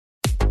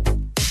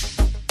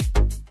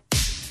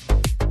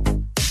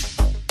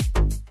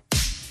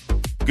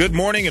Good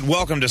morning and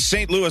welcome to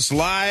St. Louis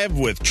Live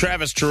with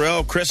Travis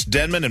Terrell, Chris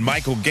Denman, and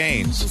Michael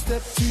Gaines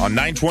on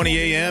 920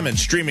 AM and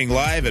streaming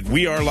live at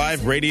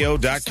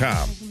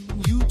weareliveradio.com.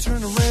 You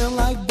turn around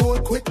like, boy,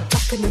 quit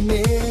talking to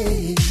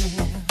me.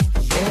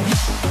 Yeah,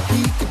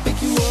 he could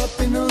pick you up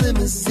in a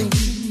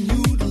limousine.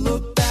 You'd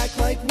look back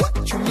like,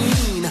 what you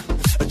mean?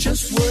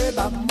 Just worry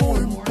about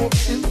more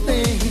important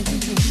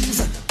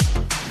things.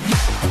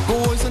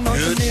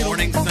 Good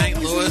morning,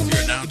 St. Louis.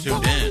 You're now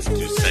tuned in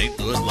to St.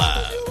 Louis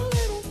Live.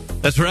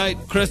 That's right.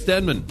 Chris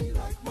Denman,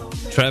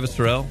 Travis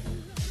Terrell,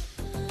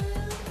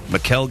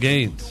 Mikel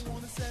Gaines.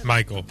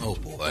 Michael. Oh,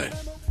 boy.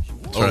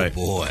 That's oh, right.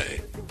 boy.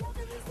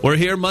 We're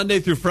here Monday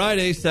through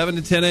Friday, 7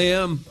 to 10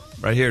 a.m.,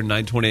 right here,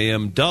 920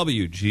 a.m.,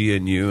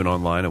 WGNU, and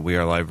online at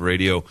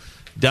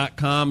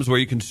weareliveradio.com is where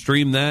you can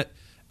stream that.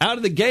 Out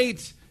of the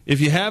gate,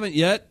 if you haven't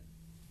yet,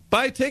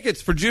 buy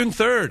tickets for June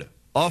 3rd,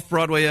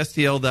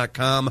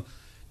 offbroadwaystl.com.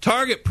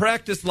 Target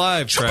Practice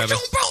Live,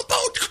 Travis.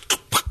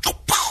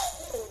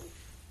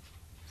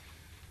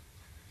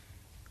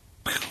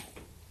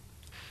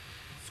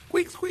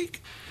 Squeak,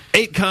 squeak.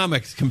 8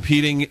 comics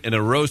competing in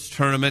a roast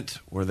tournament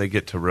where they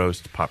get to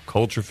roast pop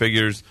culture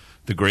figures,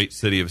 the great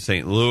city of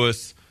St.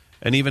 Louis,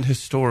 and even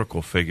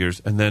historical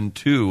figures. And then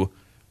 2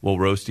 will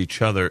roast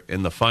each other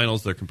in the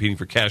finals. They're competing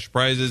for cash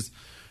prizes.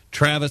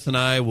 Travis and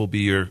I will be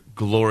your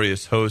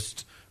glorious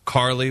hosts.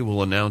 Carly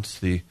will announce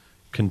the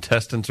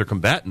contestants or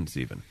combatants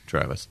even,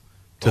 Travis,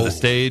 to the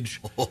stage.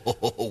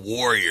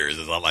 Warriors,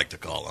 as I like to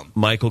call them.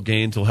 Michael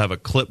Gaines will have a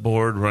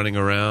clipboard running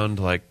around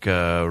like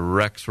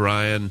Rex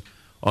Ryan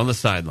on the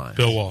sideline.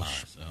 Bill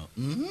Walsh.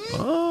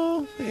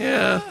 Oh,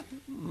 yeah.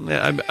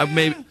 I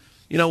maybe,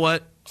 you know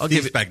what? I'll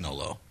Steve give it.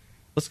 Spagnuolo.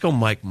 Let's go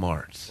Mike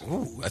Martz.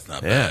 Ooh, that's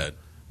not Yeah. bad.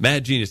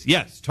 Mad Genius.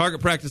 Yes, Target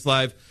Practice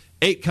Live,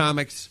 8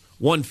 comics,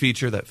 1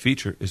 feature. That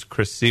feature is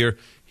Chris Sear.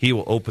 He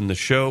will open the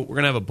show. We're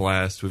going to have a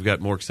blast. We've got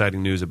more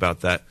exciting news about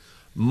that.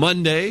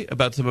 Monday,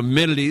 about some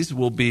amenities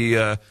we'll be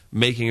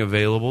making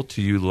available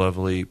to you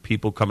lovely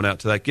people coming out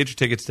to that. Get your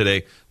tickets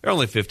today. They're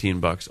only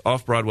 $15.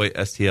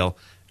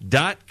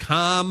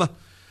 Off-BroadwaySTL.com.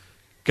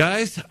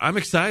 Guys, I'm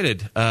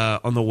excited.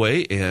 On the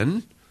way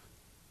in,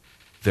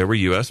 there were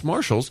U.S.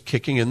 Marshals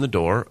kicking in the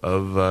door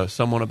of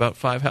someone about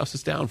 5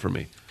 houses down from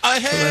me.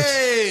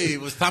 Hey!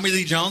 Was Tommy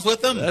Lee Jones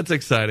with them? That's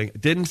exciting.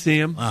 Didn't see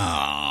him.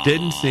 Oh.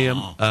 Didn't see him.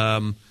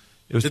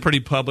 It was pretty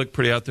public,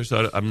 pretty out there,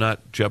 so I'm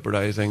not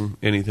jeopardizing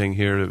anything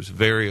here. It was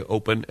very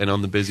open and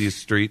on the busiest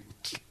street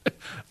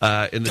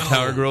in the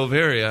Tower Grove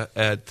area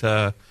at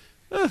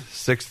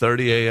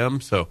 6:30 a.m.,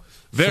 so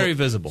very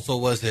visible. So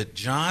was it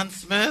John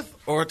Smith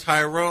or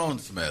Tyrone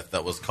Smith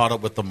that was caught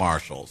up with the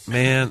marshals?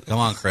 Man. Come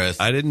on,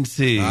 Chris. I didn't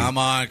see. Come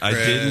on, Chris. I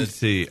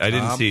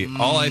didn't see.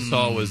 All I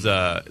saw was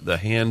the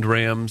hand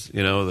rams,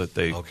 that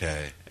they...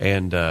 Okay.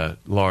 And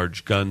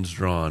large guns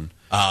drawn.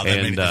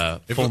 And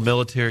full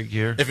military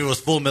gear. If it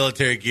was full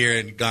military gear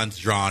and guns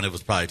drawn, it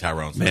was probably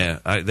Tyrone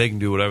Smith. Man, they can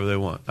do whatever they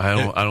want.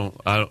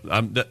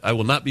 I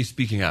will not be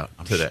speaking out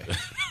today.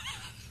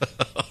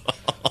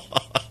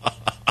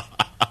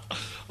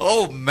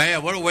 Oh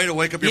man, what a way to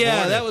wake up your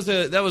morning! Yeah,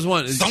 that was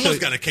one. Someone's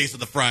got a case of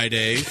the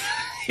Fridays.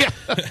 Yeah.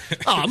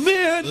 Oh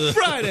man,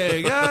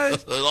 Friday, guys.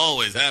 It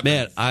always happens.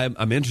 Man,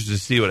 I'm interested to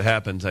see what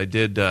happens. I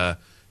did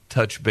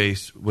touch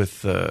base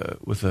with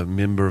a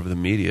member of the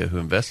media who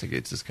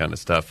investigates this kind of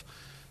stuff.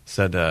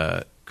 Said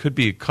could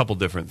be a couple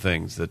different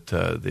things that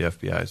the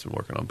FBI has been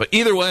working on. But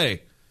either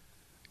way,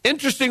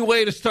 interesting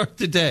way to start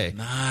the day.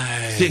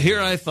 Nice. See,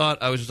 here I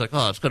thought, I was just like,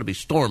 it's going to be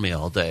stormy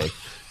all day.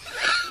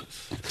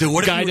 Dude,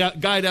 what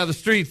guy down the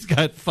street's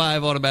got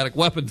 5 automatic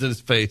weapons in his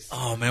face.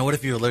 Oh man, what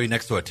if you were living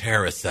next to a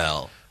terrorist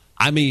cell?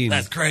 I mean,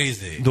 that's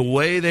crazy. The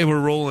way they were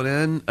rolling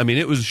in, I mean,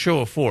 it was a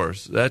show of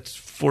force. That's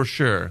for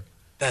sure.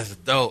 That's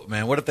dope,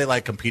 man. What if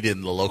they competed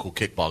in the local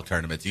kickball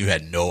tournaments? You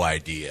had no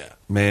idea.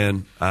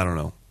 Man, I don't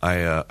know.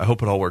 I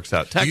hope it all works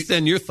out. Text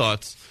in your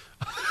thoughts.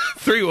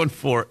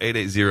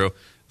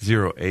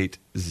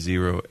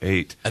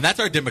 314-880-0808. And that's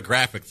our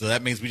demographic, so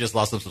that means we just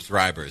lost some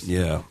subscribers.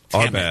 Yeah.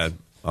 Our bad.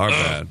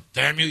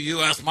 Damn you,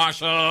 U.S.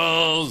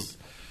 Marshals.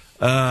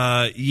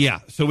 Yeah.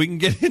 So we can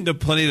get into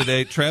plenty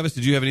today. Travis,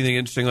 did you have anything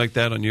interesting like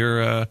that on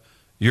your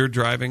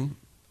driving?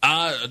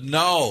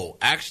 No.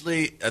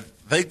 Actually, I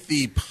think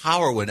the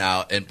power went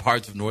out in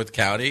parts of North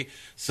County,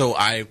 so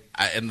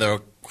and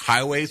the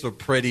highways were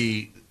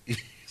pretty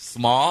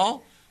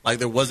small. Like,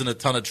 there wasn't a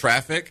ton of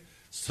traffic.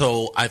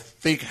 So I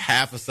think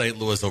half of St.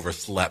 Louis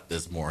overslept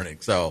this morning.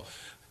 So,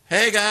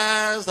 hey,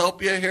 guys,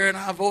 hope you're hearing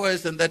our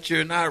voice and that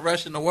you're not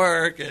rushing to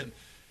work. And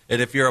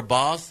if you're a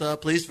boss,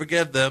 please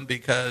forgive them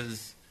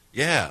because,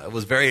 yeah, it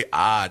was very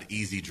odd,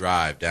 easy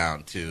drive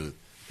down to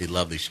the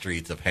lovely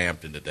streets of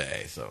Hampton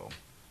today. So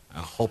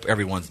I hope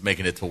everyone's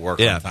making it to work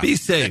on time. Be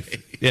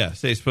safe. Yeah,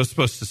 it's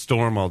supposed to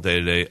storm all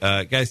day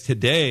today. Guys,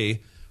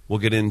 today we'll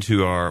get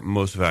into our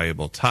most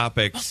valuable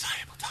topics. Most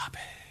valuable topics.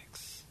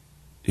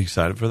 You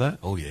excited for that?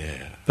 Oh,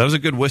 yeah. That was a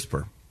good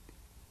whisper.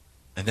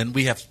 And then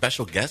we have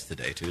special guests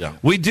today, too,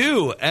 don't we? We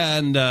do,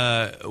 and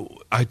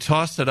I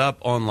tossed it up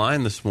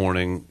online this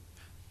morning.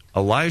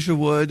 Elijah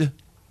Wood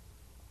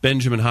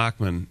Benjamin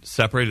Hockman,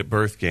 separated at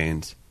birth,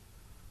 Gaines.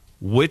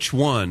 Which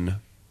one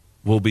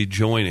will be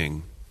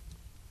joining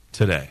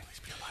today?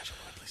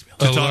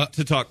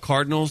 To talk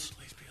Cardinals,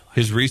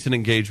 his recent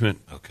engagement,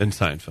 and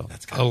Seinfeld.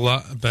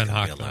 Ben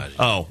Hockman.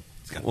 Oh,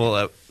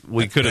 well,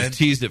 we could have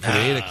teased it for the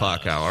 8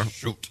 o'clock hour.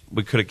 Shoot.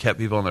 We could have kept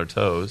people on their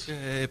toes.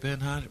 Hey, Ben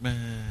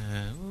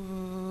Hockman.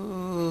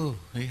 Ooh,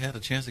 he had a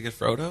chance to get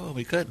Frodo, and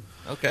we couldn't.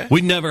 Okay. We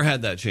never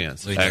had that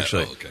chance,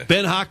 actually. Okay.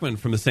 Ben Hockman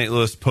from the St.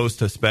 Louis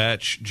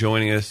Post-Dispatch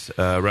joining us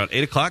around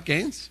 8 o'clock,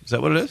 Gaines? Is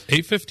that what it is?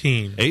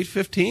 8:15.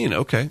 8:15.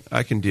 Okay,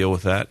 I can deal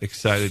with that.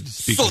 Excited to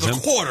speak So with the him.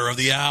 quarter of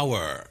the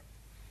hour.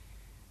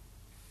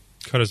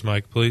 Cut his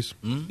mic, please.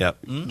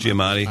 Yep,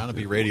 Giamatti. Trying to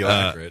be radio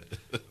accurate.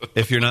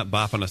 If you're not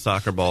bopping a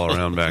soccer ball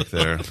around back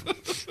there,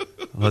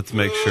 let's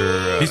make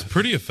sure. He's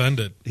pretty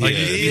offended. Like,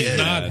 he's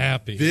not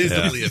happy.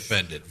 Visibly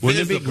offended.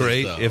 Wouldn't it be Visibly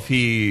great so. if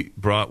he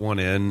brought one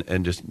in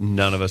and just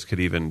none of us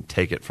could even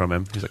take it from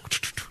him? He's like,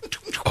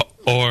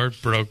 Or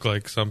broke,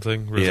 like,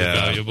 something really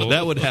valuable.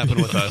 That would happen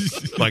with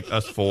us, like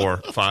us 4,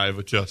 5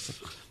 with Justin.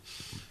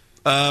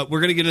 We're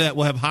going to get into that.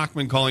 We'll have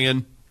Hockman calling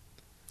in,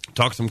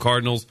 talk some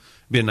Cardinals.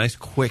 Be a nice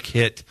quick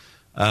hit.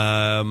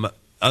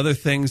 Other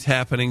things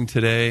happening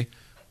today.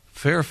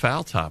 Fair or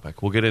foul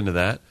topic. We'll get into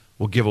that.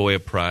 We'll give away a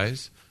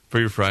prize for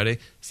your Friday.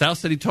 South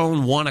City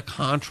Tone won a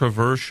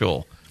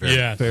controversial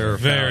Yeah, fair or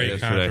foul very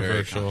yesterday.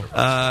 controversial.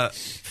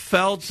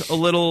 Felt a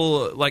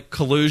little like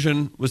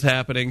collusion was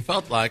happening.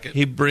 Felt like it.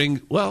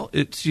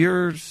 It's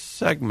your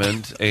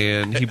segment,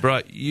 and he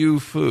brought you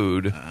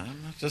food.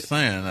 I'm just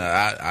saying.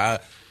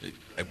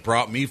 It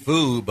brought me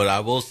food, but I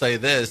will say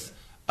this.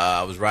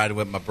 I was riding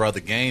with my brother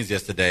Gaines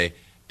yesterday,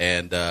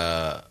 and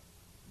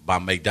my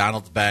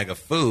McDonald's bag of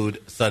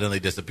food suddenly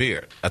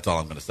disappeared. That's all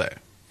I'm going to say.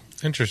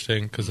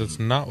 Interesting, because it's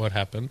not what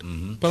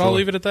happened. But Sure. I'll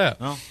leave it at that.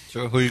 No,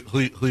 sure. Who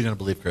you going to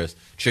believe, Chris?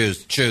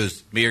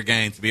 Choose. Me or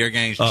Gaines? Me or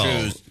Gaines?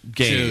 Choose.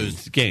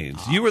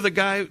 Gaines. You were the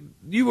guy.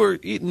 You were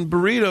eating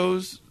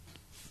burritos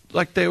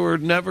like they were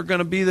never going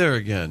to be there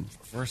again.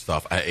 First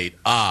off, I ate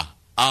a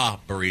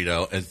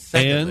burrito, and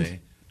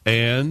secondly,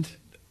 And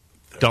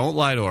don't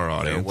lie to our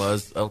audience.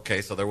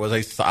 there was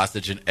a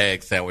sausage and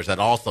egg sandwich that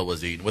also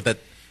was eaten. With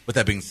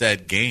that being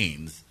said,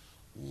 Gaines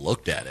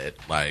looked at it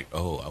like,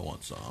 oh, I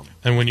want some.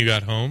 And when you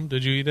got home,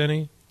 did you eat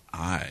any?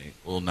 I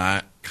will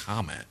not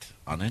comment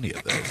on any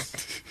of this.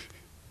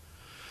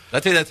 Did I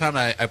tell you that time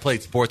I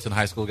played sports in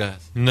high school,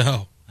 guys?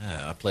 No.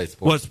 Yeah, I played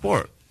sports. What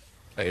sport?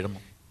 Played them.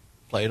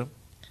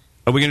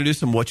 Are we going to do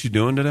some What You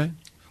Doing today?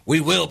 We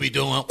will be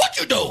doing What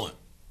You Doing?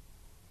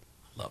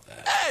 I love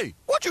that. Hey,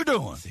 what you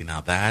doing? See,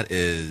 now that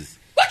is...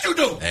 What you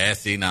doing? Yeah,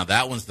 see, now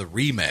that one's the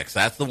remix.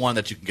 That's the one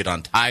that you can get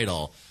on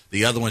Tidal.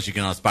 The other ones you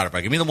get on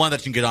Spotify. Give me the one that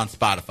you can get on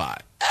Spotify.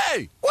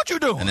 Hey, what you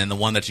doing? And then the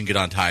one that you can get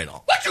on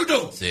Tidal. What you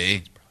doing?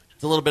 See?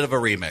 It's a little bit of a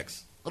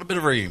remix.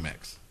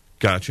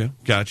 Gotcha.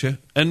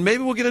 And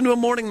maybe we'll get into a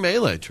morning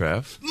melee,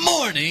 Trav.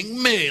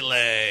 Morning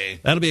Melee.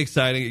 That'll be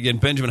exciting. Again,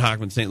 Benjamin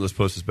Hockman, St. Louis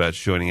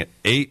Post-Dispatch, joining at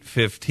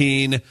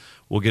 8:15.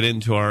 We'll get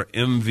into our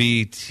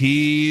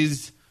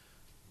MVTs.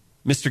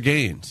 Mr.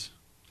 Gaines.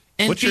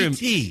 What's your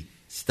MVT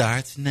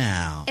starts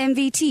now.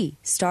 MVT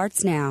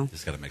starts now.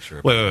 Just got to make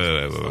sure.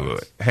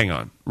 Wait. Hang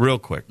on. Real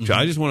quick.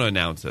 I just want to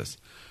announce this.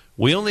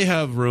 We only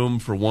have room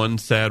for one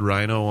sad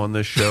rhino on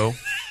this show.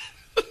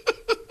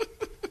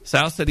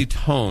 South City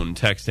Tone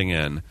texting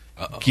in.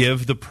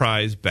 Give the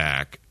prize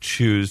back.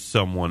 Choose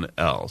someone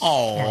else.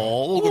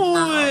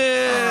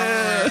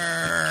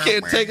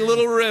 Can't take a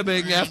little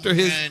ribbing after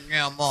his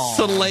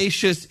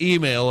salacious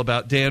email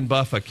about Dan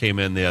Buffa came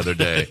in the other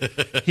day.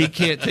 He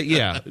can't take.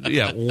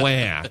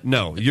 Wah.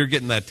 No, you're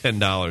getting that $10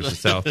 to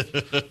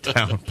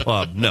Southtown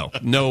Pub.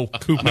 No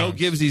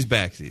givesies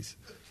backsies.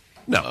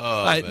 No,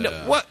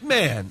 what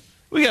man?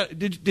 We got.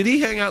 Did he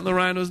hang out in the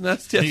rhino's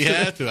nest yesterday? He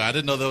had to. I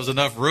didn't know there was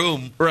enough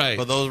room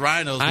for those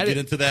rhinos to get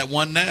into that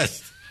one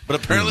nest.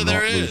 But apparently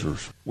there is.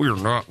 We're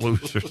not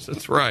losers.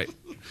 That's right.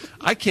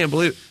 I can't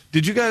believe it.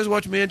 Did you guys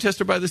watch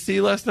Manchester by the Sea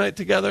last night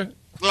together?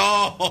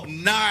 Oh,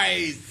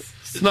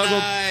 nice.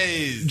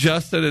 Nice.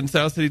 Justin and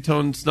South City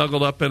Tone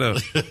snuggled up in a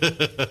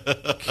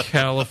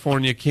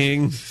California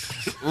King.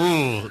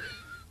 Ooh.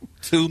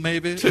 Two,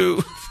 maybe?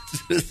 Two.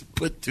 Just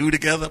put two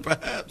together,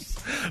 perhaps.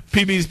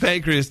 PB's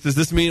Pancreas, does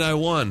this mean I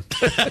won?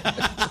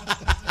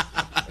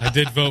 I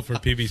did vote for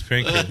PB's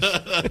Pancreas.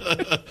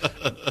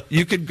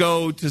 You could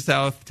go to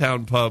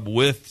Southtown Pub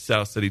with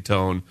South City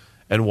Tone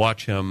and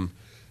watch him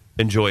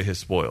enjoy his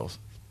spoils.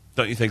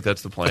 Don't you think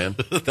that's the plan?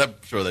 I'm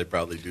sure they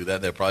probably do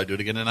that. They'll probably do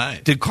it again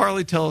tonight. Did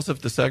Carly tell us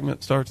if the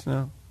segment starts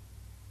now?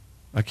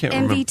 I can't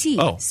remember.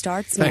 MVT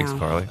starts thanks, now.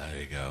 Carly.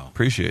 There you go.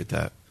 Appreciate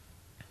that.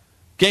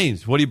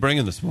 Gaines, what are you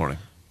bringing this morning?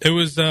 It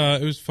was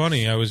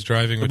funny. I was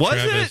driving with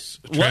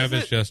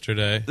Travis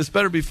yesterday. This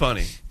better be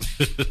funny.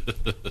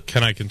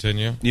 Can I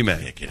continue? You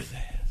may.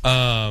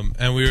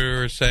 And we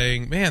were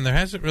saying, man, there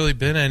hasn't really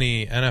been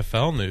any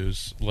NFL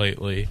news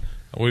lately.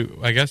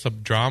 I guess a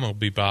drama will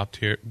be dropped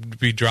here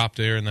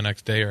in the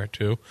next day or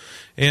two.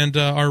 And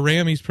our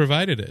Rammies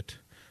provided it.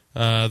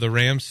 The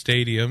Rams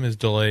Stadium is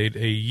delayed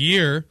a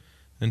year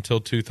until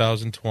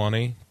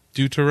 2020.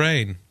 due to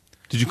rain.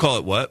 Did you call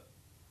it what?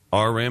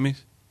 Our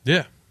Rammies?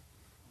 Yeah.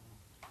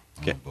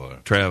 Okay. boy.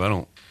 Trav, I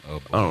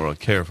don't really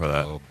care for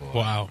that. Oh, boy.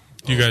 Wow.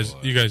 You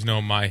guys know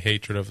my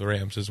hatred of the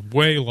Rams is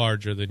way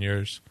larger than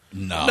yours.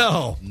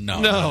 No.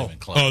 Not even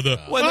close. Oh,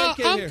 When they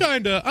came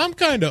here- I'm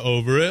kind of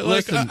over it.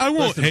 Listen, like I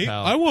won't listen, hate.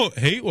 pal. I won't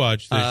hate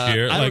watch this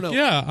year. I Like, don't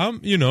know.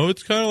 yeah,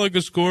 it's kind of like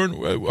a score. Are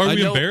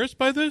we know- embarrassed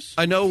by this?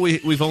 I know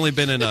we've only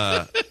been in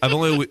a. I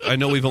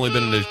know we've only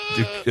been in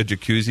a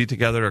jacuzzi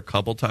together a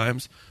couple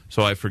times,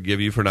 so I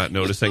forgive you for not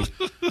noticing.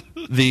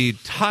 The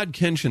Todd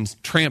Kenshin's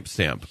tramp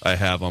stamp I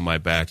have on my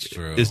back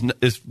true.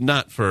 is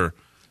not for.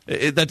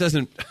 That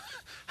doesn't.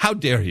 How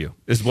dare you?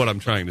 Is what I'm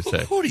trying to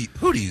say. Who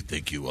do you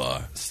think you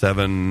are?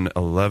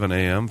 7:11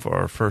 a.m. for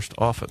our first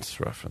offense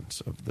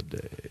reference of the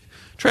day.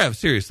 Trav,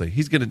 seriously,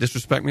 he's going to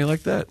disrespect me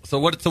like that? So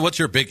what's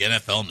your big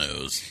NFL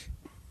news?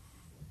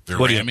 The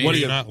What are Rammies?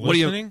 you? not What are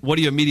you? listening? What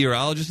are you? A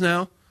meteorologist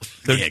now?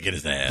 Yeah, get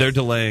his ass. They're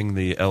delaying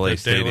the LA They're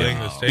stadium, delaying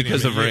the stadium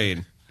because a of year.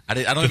 rain. I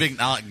don't even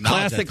acknowledge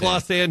Classic that.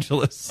 Los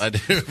Angeles. I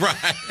do, right.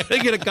 They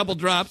get a couple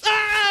drops.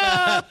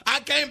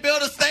 I can't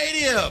build a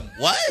stadium.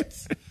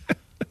 What?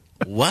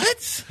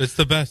 What? It's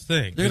the best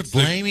thing. They're It's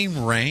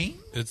blaming rain?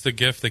 it's the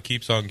gift that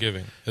keeps on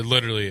giving. It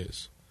literally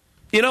is.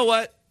 You know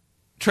what,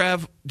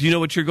 Trav? Do you know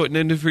what you're going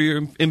into for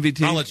your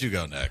MVT? I'll let you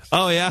go next.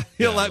 Oh yeah,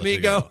 you'll Yeah, let I'll me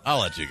you go. I'll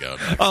let you go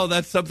next. Oh,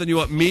 that's something you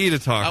want me to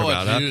talk I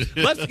want about. you Huh?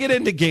 to- Let's get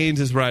into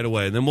Gaines's right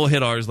away, and then we'll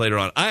hit ours later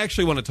on. I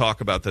actually want to talk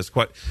about this.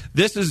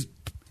 This is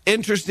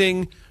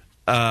interesting,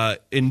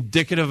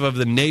 indicative of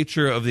the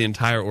nature of the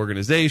entire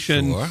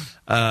organization.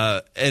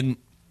 Sure. And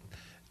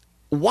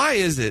why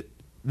is it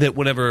that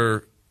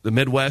whenever the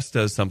Midwest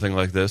does something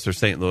like this, or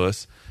St.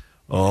 Louis,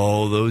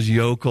 oh, those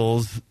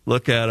yokels,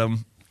 look at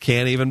them,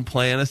 can't even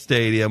play in a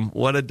stadium.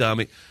 What a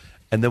dummy.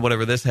 And then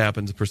whenever this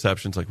happens, the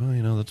perception's like,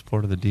 well, that's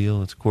part of the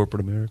deal. It's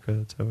corporate America.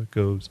 That's how it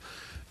goes.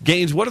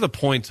 Gaines, what are the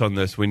points on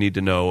this we need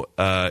to know?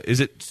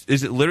 Is it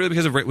literally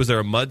because of was there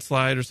a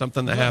mudslide or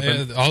something that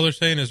happened? All they're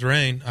saying is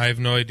rain. I have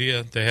no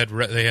idea. They had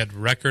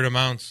record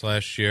amounts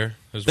last year.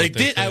 is They what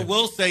did. I said.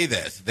 will say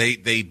this: they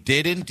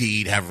did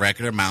indeed have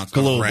record amounts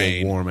Global of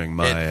rain. warming,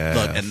 my ass.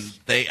 Look,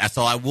 and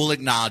so I will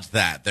acknowledge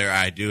that.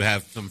 I do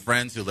have some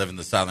friends who live in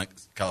the Southern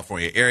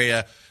California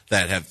area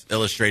that have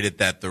illustrated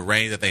that the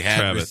rain that they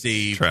had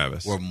received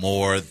were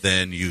more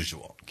than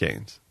usual.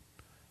 Gaines.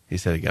 He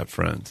said he got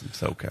friends in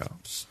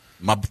SoCal.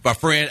 My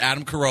friend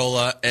Adam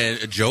Carolla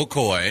and Joe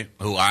Coy,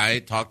 who I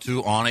talk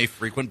to on a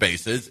frequent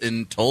basis,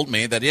 and told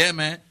me that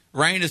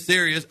rain is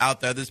serious out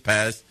there this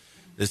past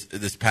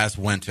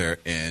winter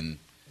in.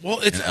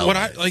 Well, it's in LA. what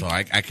I like. So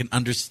I can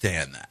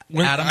understand that.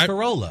 Adam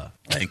Carolla.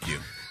 Thank you.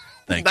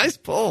 Thank Nice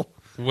pull.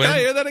 When- Can I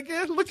hear that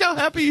again? Look how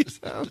happy he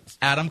sounds.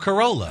 Adam you.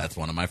 Carolla. That's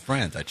one of my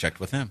friends. I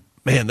checked with him.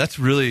 Man, that's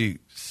really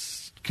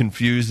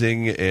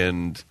confusing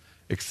and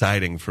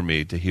exciting for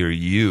me to hear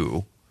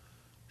you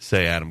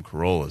say Adam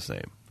Carolla's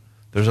name.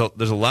 There's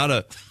a lot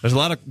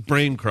of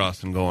brain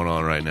crossing going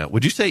on right now.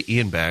 Would you say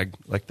Ian Bagg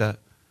like that?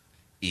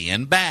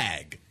 Ian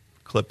Bagg.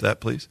 Clip that,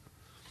 please.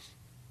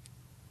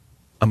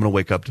 I'm going to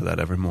wake up to that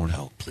every morning.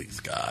 Oh, please,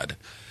 God.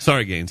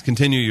 Sorry, Gaines.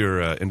 Continue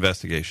your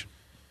investigation.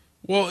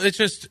 Well, it's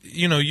just,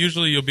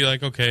 usually you'll be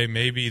like, okay,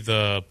 maybe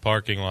the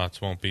parking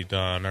lots won't be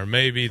done, or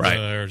maybe Right.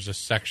 there's a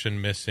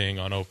section missing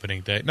on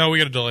opening day. No, we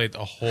got to delay it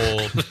a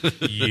whole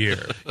year.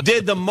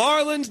 Did the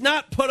Marlins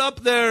not put up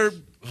their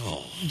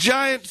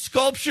giant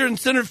sculpture in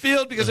center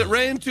field because it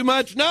rained too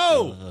much?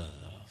 No.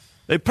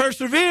 They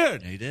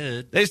persevered. He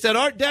did. They said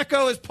Art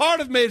Deco is part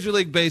of Major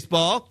League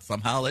Baseball,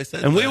 Somehow they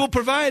said and we that. will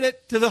provide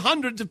it to the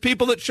hundreds of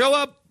people that show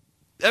up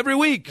every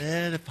week.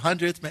 And if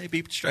hundreds may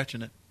be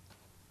stretching it.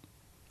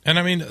 And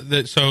I mean,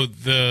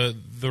 the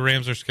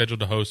Rams are scheduled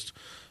to host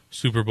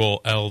Super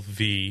Bowl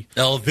LV,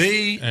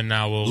 LV. and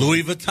now we'll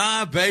Louis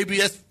Vuitton, baby.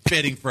 That's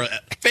fitting for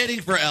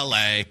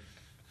LA.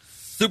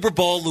 Super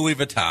Bowl Louis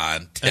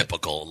Vuitton.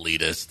 Typical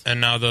elitist. and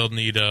now they'll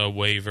need a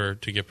waiver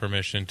to get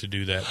permission to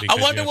do that. I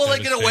because wonder you have will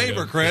to they have get a stadium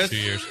waiver, for Chris? 2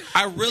 years.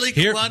 I really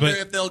Here- wonder but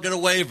if they'll get a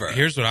waiver.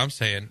 Here's what I'm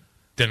saying.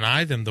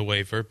 Deny them the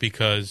waiver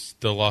because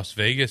the Las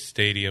Vegas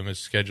stadium is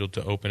scheduled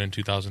to open in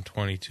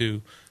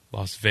 2022.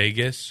 Las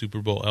Vegas,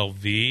 Super Bowl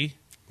LV,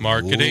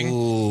 marketing.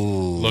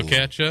 Look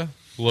at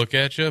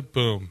you.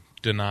 Boom.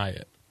 Deny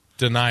it.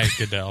 Deny it,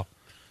 Goodell.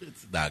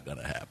 It's not going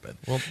to happen.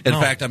 Well, In no.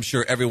 fact, I'm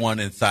sure everyone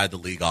inside the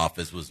league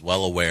office was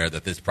well aware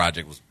that this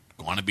project was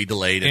going to be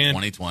delayed in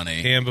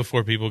 2020. And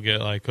before people get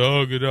like,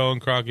 oh, Goodell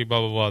and Crocky, blah,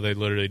 blah, blah, they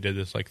literally did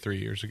this like 3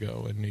 years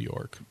ago in New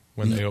York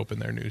when they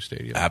opened their new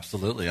stadium.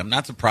 Absolutely. I'm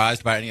not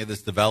surprised by any of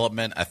this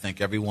development. I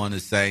think everyone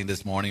is saying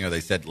this morning, or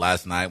they said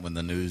last night when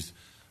the news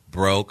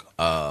broke,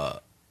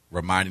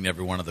 reminding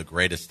everyone of the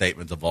greatest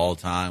statements of all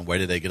time. Where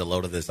did they get a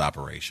load of this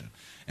operation?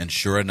 And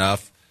sure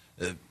enough,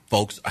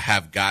 folks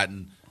have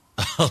gotten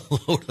a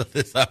load of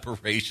this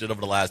operation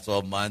over the last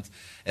 12 months,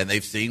 and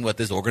they've seen what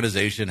this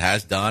organization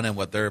has done and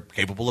what they're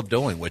capable of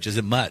doing, which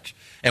isn't much.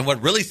 And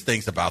what really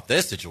stinks about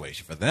this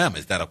situation for them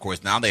is that, of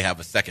course, now they have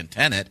a second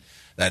tenant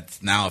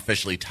that's now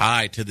officially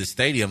tied to the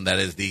stadium, that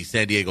is the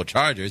San Diego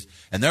Chargers,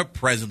 and they're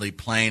presently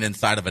playing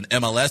inside of an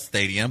MLS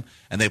stadium,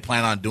 and they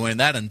plan on doing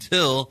that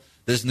until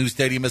this new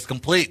stadium is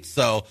complete.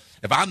 So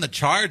if I'm the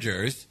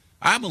Chargers,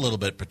 I'm a little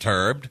bit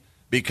perturbed,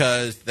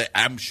 because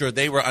I'm sure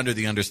they were under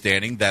the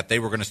understanding that they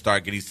were going to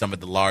start getting some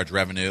of the large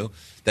revenue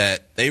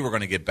that they were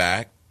going to get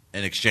back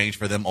in exchange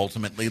for them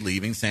ultimately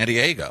leaving San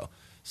Diego.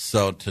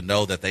 So to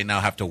know that they now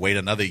have to wait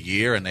another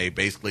year and they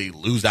basically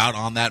lose out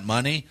on that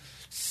money,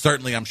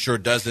 certainly I'm sure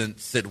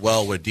doesn't sit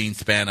well with Dean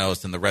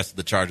Spanos and the rest of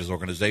the Chargers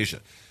organization.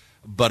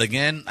 But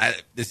again,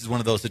 this is one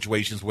of those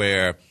situations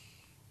where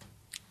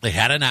they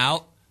had an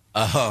out.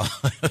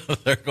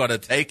 They're going to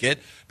take it,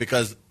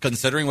 because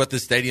considering what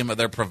this stadium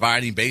they're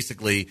providing,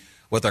 basically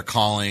what they're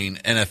calling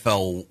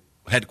NFL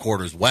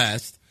Headquarters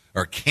West,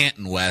 or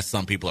Canton West,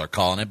 some people are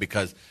calling it,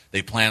 because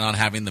they plan on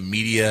having the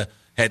media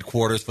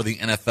headquarters for the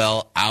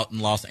NFL out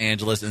in Los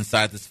Angeles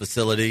inside this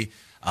facility,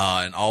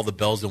 and all the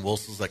bells and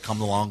whistles that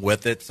come along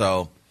with it.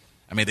 So,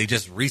 I mean, they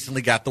just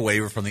recently got the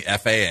waiver from the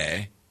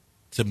FAA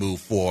to move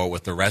forward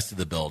with the rest of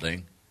the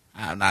building.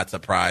 I'm not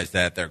surprised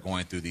that they're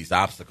going through these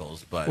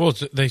obstacles,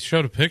 but they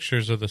showed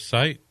pictures of the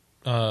site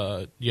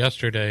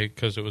yesterday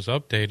because it was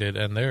updated,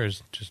 and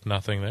there's just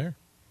nothing there.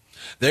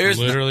 There's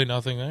literally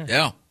nothing there.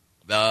 Yeah,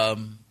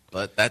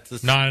 but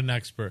that's not an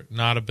expert,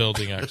 not a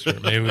building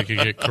expert. Maybe we could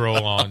get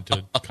Kroll on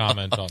to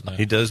comment on that.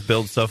 He does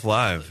build stuff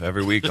live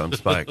every week on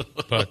Spike.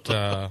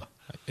 But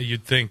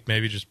you'd think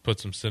maybe just put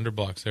some cinder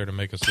blocks there to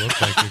make us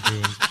look like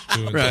you're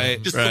doing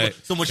right. Just right.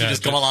 Someone should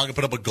just come along and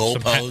put up a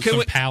goalpost.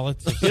 Some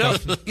pallets of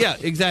stuff. Yeah,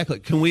 exactly.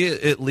 Can we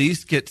at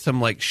least get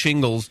some like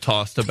shingles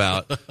tossed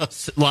about?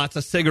 Lots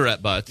of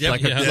cigarette butts,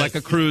 Yep, like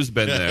a crew's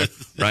been there,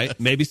 right?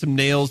 Maybe some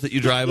nails that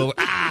you drive over.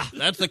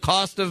 That's the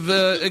cost of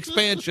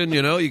expansion.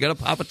 You know, you got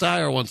to pop a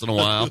tire once in a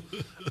while.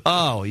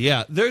 Oh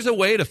yeah, there's a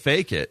way to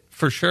fake it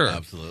for sure.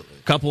 Absolutely.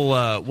 Couple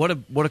what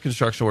a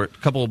construction work.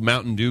 Couple of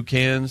Mountain Dew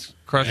cans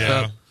crushed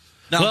up.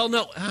 No.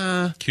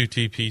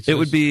 QT pizzas.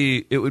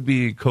 It would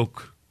be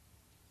Coke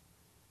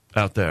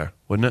out there,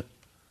 wouldn't it?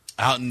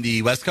 Out in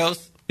the West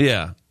Coast?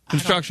 Yeah.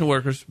 Construction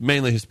workers,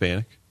 mainly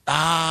Hispanic.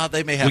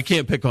 They may have. We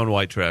can't pick on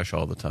white trash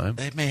all the time.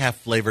 They may have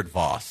flavored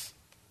Voss.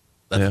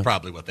 That's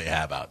probably what they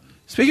have out.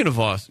 Speaking of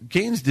Voss,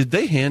 Gaines, did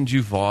they hand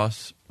you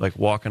Voss like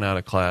walking out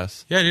of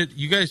class? Yeah,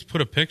 you guys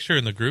put a picture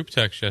in the group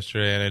text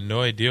yesterday, and I had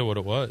no idea what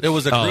it was. It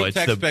was a group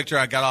text picture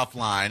I got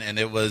offline, and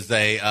it was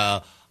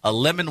a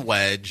lemon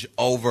wedge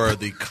over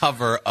the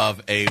cover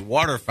of a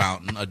water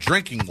fountain, a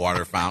drinking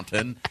water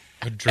fountain.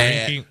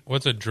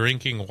 What's a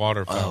drinking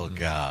water fountain? Oh,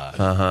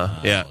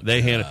 God. Yeah,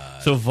 they hand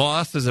it. So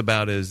Voss is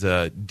about as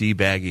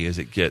debaggy as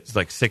it gets. It's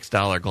like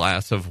 $6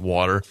 glass of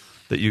water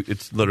that you.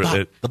 It's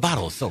literally the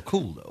bottle is so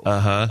cool though.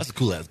 That's a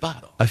cool ass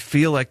bottle. I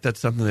feel like that's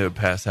something they would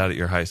pass out at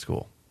your high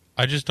school.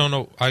 I just don't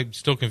know. I'm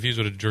still confused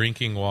what a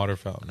drinking water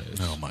fountain is.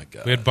 Oh my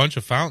God! We had a bunch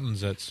of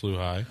fountains at SLU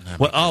High.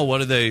 What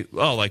are they?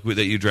 Oh, like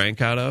that you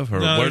drank out of, or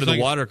where did the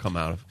water come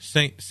out of?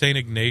 Saint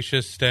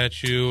Ignatius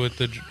statue with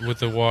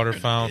the water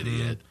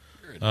fountain.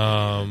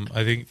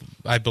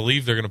 I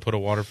believe they're going to put a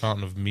water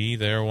fountain of me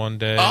there one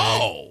day.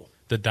 Oh,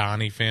 the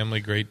Donnie family,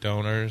 great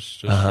donors.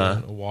 Just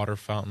a water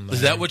fountain there.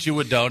 Is that what you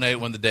would donate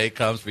when the day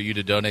comes for you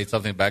to donate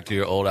something back to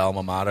your old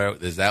alma mater?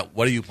 Is that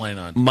what are you planning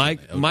on?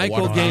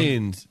 Michael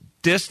Gaines,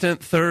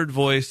 distant third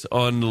voice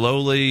on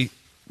lowly,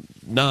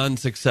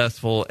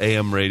 non-successful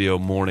AM radio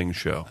morning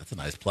show. That's a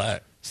nice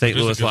plaque. St.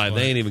 Louis Live.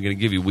 They ain't even going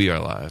to give you We Are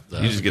Live.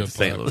 You just get the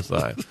St. Louis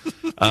Live.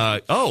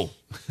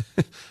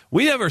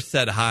 We never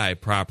said hi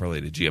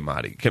properly to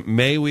Giamatti.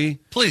 May we?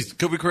 Please,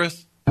 could we,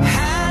 Chris?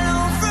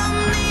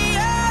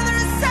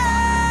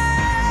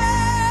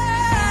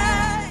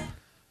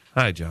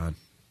 Hi, John.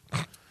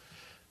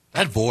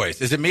 That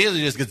voice. Is it me or it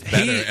just gets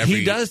better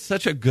He does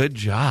such a good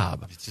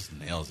job. He just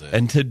nails it.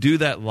 And to do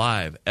that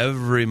live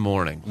every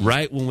morning,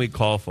 right when we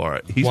call for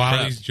it.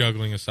 While he's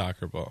juggling a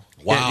soccer ball.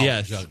 Wow.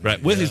 Yes,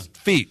 right. With his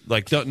feet.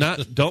 Like,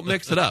 don't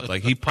mix it up.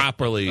 Like, he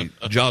properly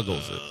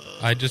juggles it.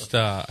 I just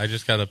got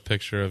a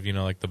picture of,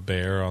 like the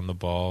bear on the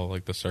ball,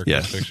 like the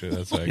circus picture.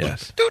 That's like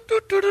yes.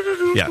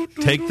 Yeah.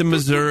 Take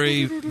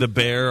the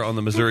bear on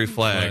the Missouri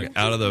flag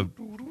out of the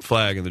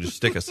flag and then just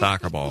stick a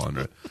soccer ball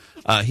under it.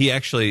 He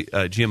actually,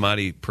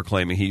 Giamatti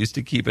proclaiming he used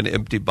to keep an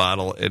empty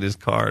bottle in his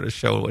car to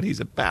show what he's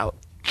about.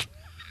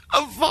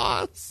 A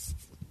Voss.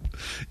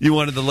 You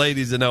wanted the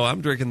ladies to know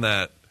I'm drinking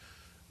that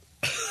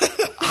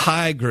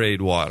high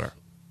grade water.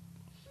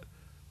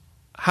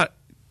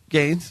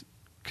 Gaines,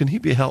 can he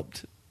be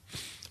helped?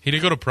 He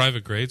didn't go to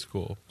private grade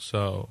school,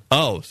 so.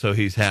 Oh, so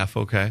he's half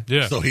okay?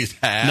 Yeah. So he's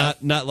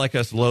half? Not like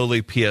us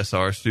lowly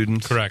PSR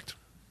students? Correct.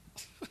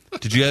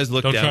 Did you guys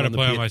look Don't down try to on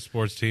play on my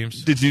sports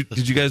teams. Did you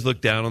guys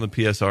look down on the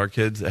PSR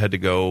kids that had to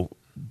go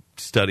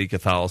study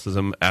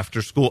Catholicism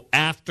after school?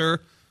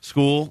 After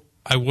school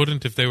I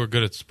wouldn't if they were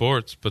good at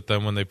sports, but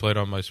then when they played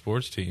on my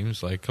sports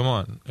teams, like, come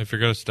on, if you're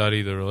going to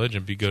study the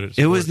religion, be good at sports.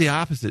 It was the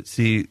opposite.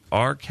 See,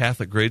 our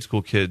Catholic grade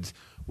school kids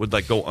would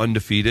like go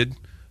undefeated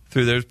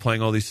through theirs,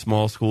 playing all these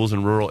small schools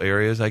in rural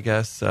areas, I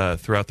guess,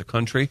 throughout the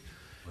country.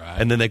 Right.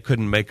 And then they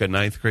couldn't make a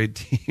ninth grade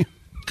team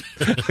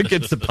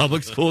against the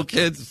public school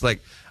kids. It's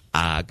like,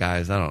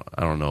 guys, I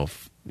don't know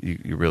if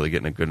you're really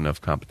getting a good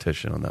enough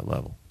competition on that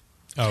level.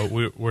 Oh,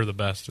 we're the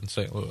best in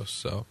St. Louis,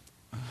 so.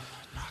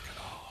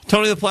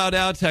 Tony the Plow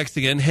Dow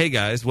texting in, hey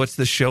guys, what's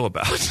this show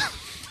about?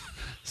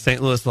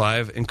 St. Louis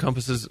Live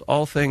encompasses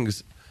all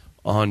things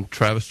on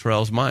Travis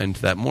Terrell's mind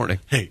that morning.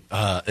 Hey,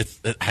 I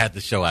had the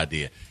show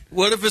idea.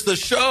 What if it's a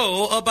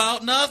show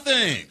about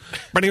nothing?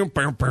 Dave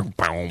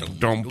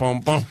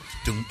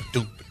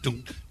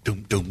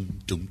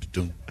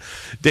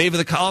of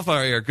the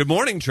Cauliflower Ear. Good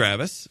morning,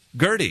 Travis.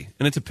 Gertie.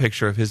 And it's a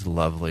picture of his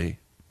lovely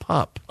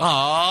pup.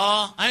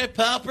 Aw, I have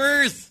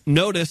puppers.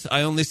 Notice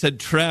I only said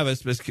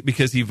Travis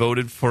because he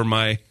voted for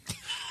my...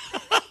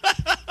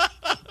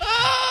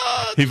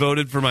 He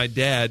voted for my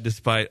dad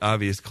despite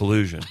obvious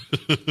collusion.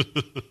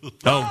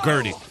 Oh,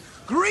 Gertie.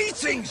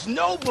 Greetings,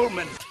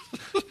 noblemen.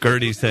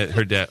 Gertie said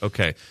her dad...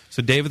 Okay,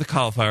 so Dave of the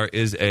Cauliflower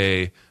is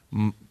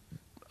I'm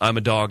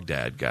a dog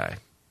dad guy.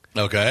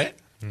 Okay.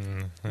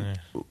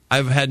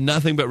 I've had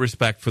nothing but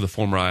respect for the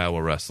former Iowa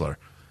wrestler.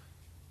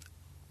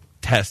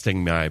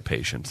 Testing my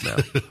patience now.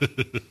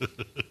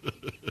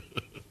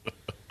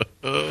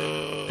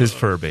 His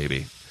fur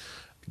baby.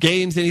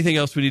 Gaines, anything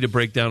else we need to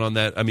break down on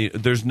that? I mean,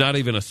 there's not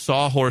even a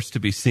sawhorse to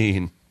be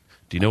seen.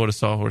 Do you know what a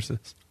sawhorse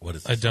is? What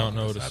is I don't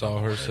know what a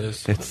sawhorse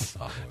is. It's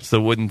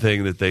the wooden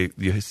thing that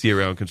you see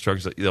around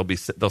construction.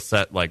 They'll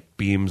set like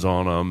beams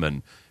on them,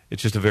 and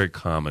it's just a very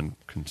common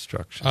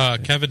construction.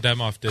 Kevin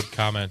Demoff did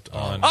comment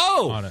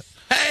on it.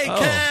 Hey,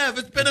 Kev,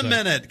 it's been a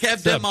minute. Kev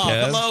What's up, Demoff.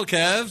 Kev? Hello,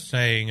 Kev.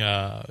 Saying,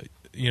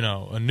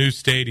 a new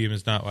stadium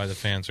is not why the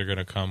fans are going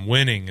to come.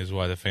 Winning is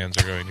why the fans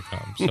are going to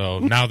come. So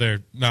now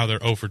they're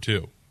 0 for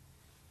 2.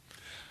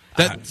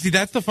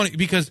 That's the funny,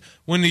 because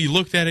when you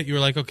looked at it, you were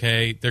like,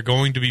 okay, they're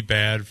going to be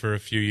bad for a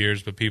few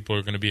years, but people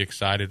are going to be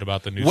excited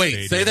about the new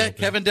stadium. Wait, say that opening.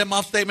 Kevin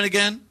Demoff statement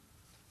again?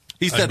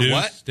 He said a new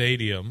what?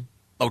 Stadium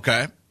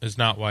Okay. is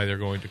not why they're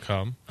going to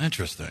come.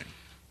 Interesting.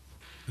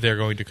 They're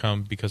going to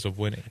come because of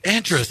winning.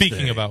 Interesting.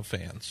 Speaking about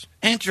fans.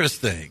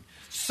 Interesting.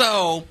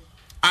 So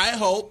I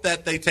hope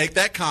that they take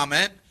that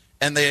comment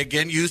and they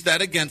again use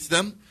that against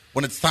them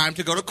when it's time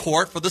to go to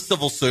court for the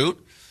civil suit,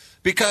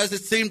 because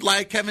it seemed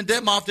like Kevin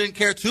Demoff didn't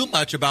care too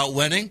much about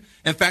winning.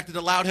 In fact, it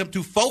allowed him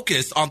to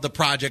focus on the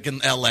project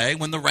in L.A.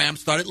 when the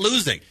Rams started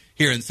losing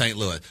here in St.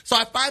 Louis. So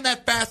I find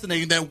that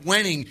fascinating that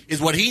winning is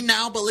what he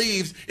now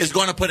believes is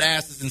going to put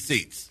asses in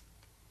seats.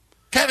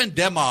 Kevin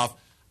Demoff,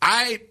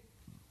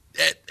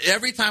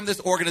 every time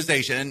this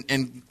organization,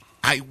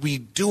 we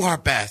do our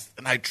best,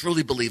 and I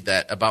truly believe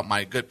that about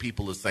my good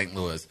people of St.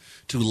 Louis,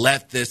 to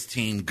let this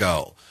team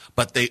go.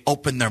 But they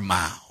open their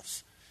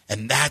mouths,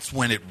 and that's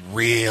when it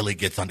really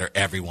gets under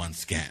everyone's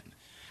skin.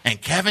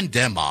 And Kevin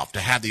Demoff,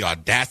 to have the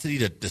audacity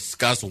to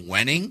discuss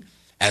winning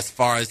as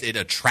far as it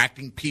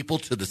attracting people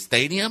to the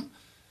stadium,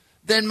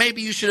 then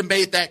maybe you should have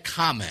made that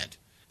comment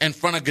in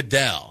front of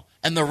Goodell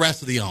and the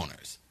rest of the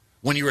owners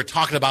when you were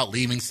talking about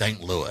leaving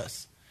St.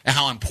 Louis and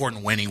how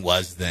important winning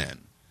was then,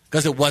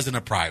 because it wasn't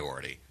a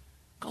priority.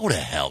 Go to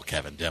hell,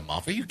 Kevin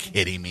Demoff. Are you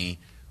kidding me?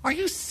 Are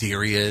you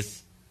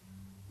serious?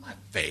 My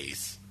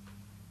face.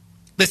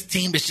 This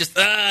team is just,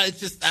 it's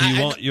just.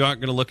 So you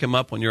aren't going to look him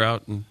up when you're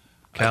out in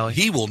Cali?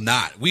 He will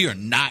not. We are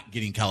not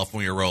getting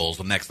California rolls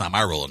the next time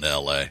I roll into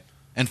L.A.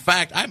 In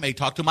fact, I may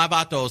talk to my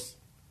vatos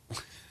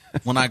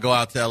when I go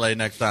out to L.A.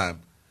 next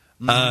time.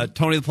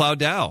 Tony the Plow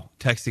Dow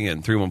texting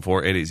in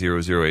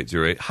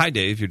 314-880-0808. Hi,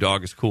 Dave. Your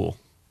dog is cool.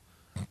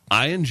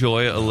 I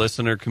enjoy a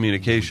listener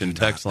communication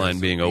text line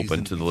being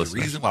open to the listeners.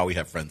 There's a reason why we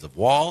have Friends of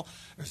Wall.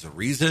 There's a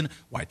reason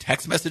why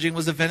text messaging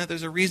was invented.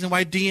 There's a reason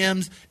why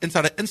DMs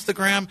inside of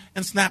Instagram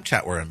and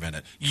Snapchat were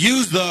invented.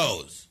 Use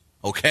those,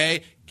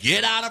 okay?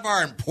 Get out of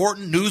our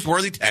important,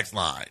 newsworthy text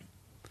line.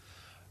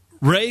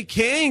 Ray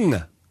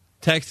King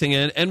texting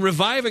in and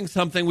reviving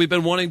something we've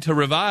been wanting to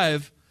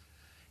revive.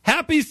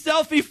 Happy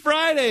Selfie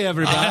Friday,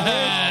 everybody.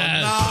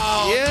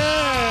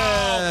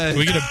 Yeah. Can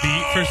we get a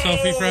beat for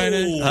Selfie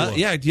Friday?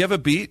 Yeah, do you have a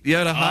beat? You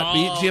had a hot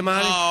beat,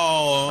 Giamatti?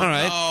 All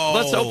right,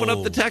 let's open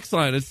up the text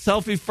line. It's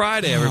Selfie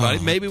Friday, everybody.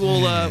 Maybe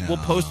we'll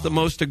post the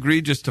most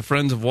egregious to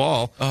Friends of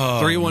Wall.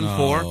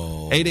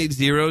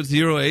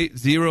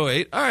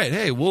 314-880-0808. All right,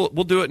 hey, we'll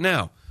do it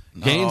now.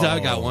 Gaines, I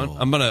got one.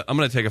 I'm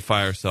gonna take a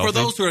fire selfie. For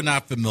those who are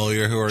not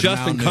familiar, who are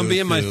Justin, now come new be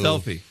in my to-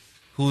 selfie.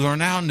 who are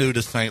now new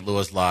to St.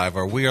 Louis Live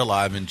or We Are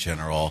Live in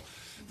general,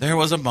 there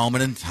was a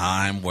moment in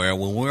time where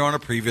when we were on a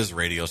previous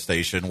radio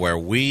station where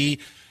we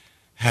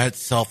had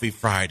Selfie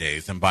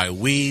Fridays, and by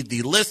we,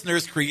 the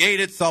listeners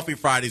created Selfie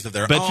Fridays of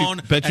their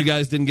own. Bet you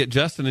guys didn't get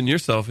Justin in your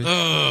selfie.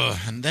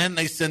 And then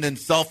they send in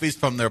selfies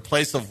from their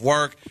place of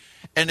work.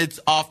 and it's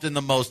often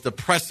the most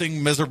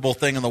depressing, miserable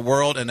thing in the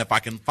world. And if I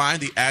can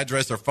find the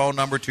address or phone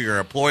number to your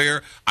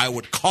employer, I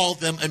would call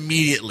them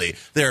immediately.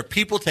 There are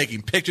people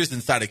taking pictures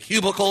inside of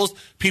cubicles,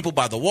 people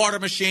by the water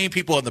machine,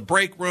 people in the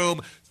break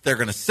room. They're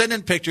going to send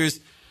in pictures.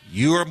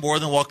 You are more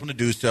than welcome to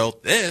do so.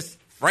 This,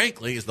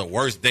 frankly, is the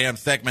worst damn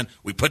segment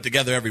we put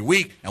together every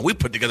week, and we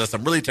put together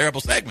some really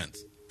terrible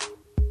segments.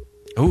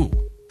 Ooh.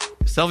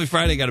 Selfie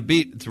Friday got a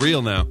beat. It's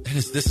real now.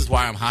 This is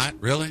why I'm hot?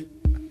 Really?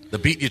 The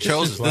beat you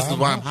chose is This Is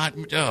Why I'm Hot?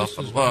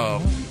 Oh,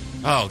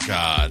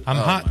 God. I'm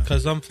hot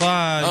because I'm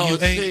fly. Oh, you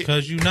ain't see,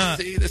 because you not.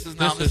 See, this is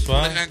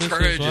why. This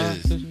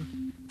Encourages. is why.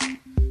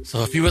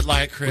 So if you would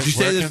like, Chris, Would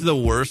you say this is the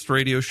worst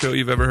radio show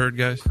you've ever heard,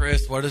 guys?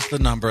 Chris, what is the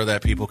number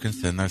that people can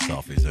send their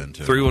selfies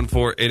into?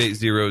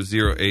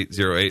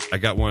 314-880-0808. I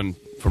got one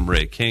from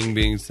Ray King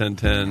being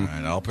sent in. All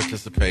right, I'll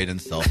participate in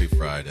Selfie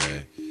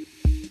Friday.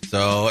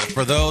 So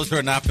for those who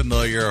are not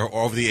familiar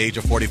or over the age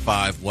of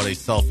 45, what a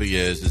selfie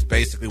is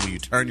basically when you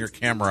turn your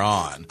camera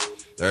on,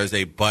 there's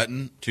a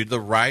button to the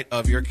right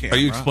of your camera. Are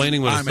you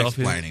explaining what a selfie is? I'm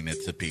explaining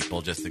it to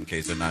people just in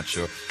case they're not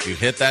sure. You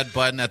hit that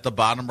button at the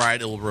bottom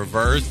right, it will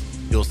reverse.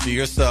 You'll see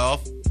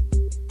yourself.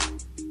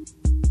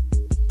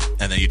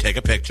 And then you take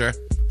a picture.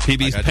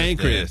 PB's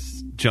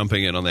pancreas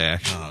jumping in on the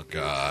action. Oh,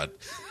 God.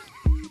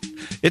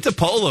 It's a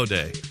polo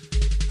day.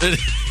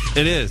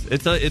 It is.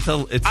 It's kind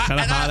of hot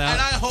out. And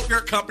I hope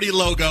your company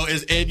logo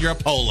is in your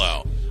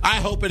polo. I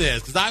hope it is,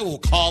 because I will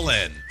call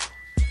in.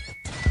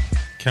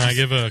 Can I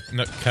give a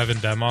Kevin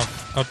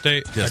Demoff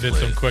update? Yes, I did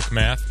please. some quick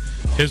math.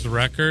 His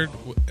record,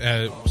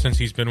 since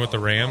he's been with the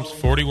Rams,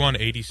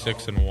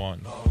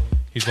 41-86-1.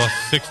 He's lost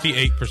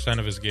 68%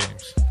 of his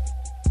games.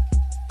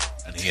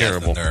 And he has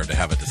the nerve to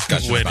have a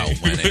discussion about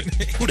winning.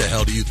 Who the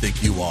hell do you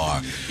think you are?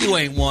 You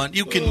ain't won.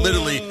 You can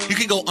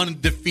go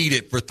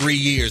undefeated for 3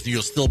 years and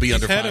you'll still be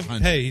under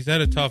 500. He's had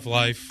a tough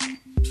life.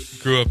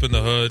 Grew up in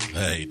the hood.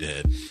 Hey, he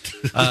did.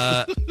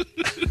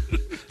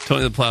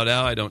 Tony the Plowed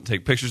Out. I don't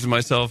take pictures of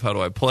myself. How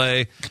do I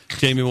play?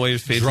 Jamie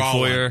Moyer's Fancy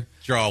Foyer.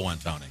 Draw one,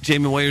 Tony.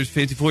 Jamie Moyer's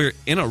Fancy Foyer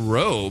in a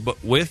robe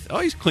with,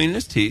 he's cleaning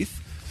his teeth.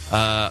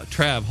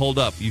 Trav, hold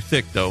up. You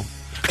thick, though.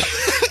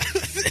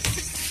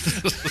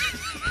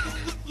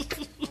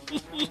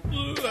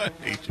 I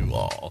hate you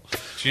all.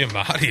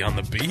 Giamatti on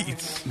the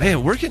beats.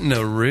 Man, we're getting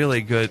a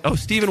really good... Oh,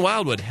 Stephen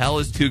Wildwood. Hell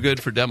is too good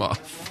for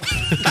Demoff.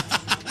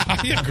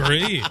 I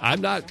agree.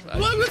 I'm not... I'm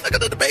not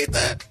going to debate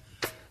that.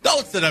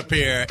 Don't sit up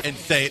here and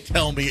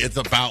tell me it's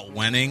about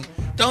winning.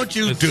 Don't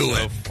you do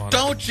it. Funny.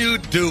 Don't you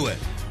do it.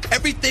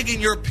 Everything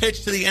in your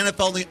pitch to the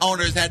NFL and the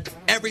owners had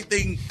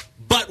everything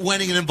but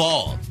winning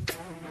involved.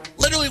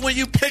 Literally, when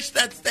you pitched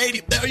that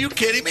stadium, are you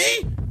kidding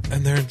me?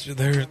 And they're in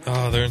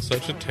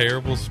such a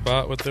terrible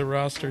spot with their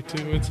roster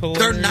too. It's hilarious.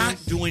 They're not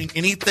doing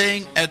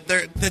anything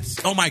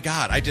that's oh my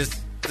God.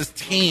 This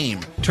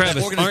team,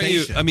 Travis, that aren't you?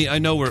 organization. I mean, I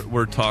know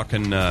we're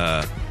talking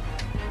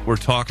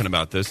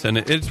about this, and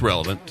it's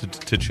relevant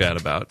to chat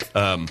about.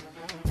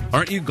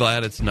 Aren't you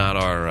glad it's not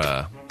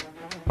our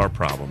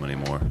problem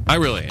anymore? I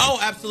really am. Oh,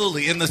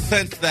 absolutely. In the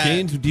sense that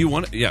Gaines, do you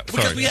want to? Yeah,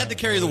 because sorry. we had to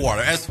carry the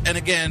water. And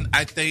again,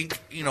 I think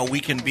we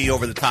can be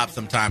over the top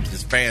sometimes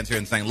as fans here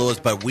in St. Louis,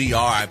 but we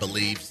are, I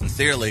believe,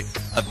 sincerely,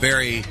 a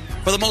very,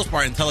 for the most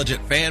part,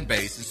 intelligent fan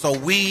base. And so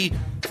we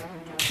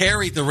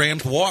carried the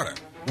Rams' water.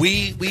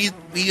 We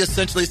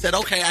essentially said,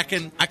 okay, I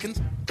can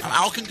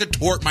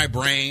contort my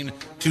brain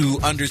to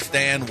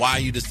understand why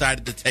you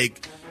decided to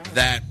take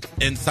that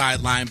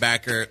inside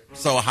linebacker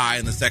so high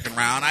in the second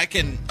round. I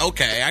can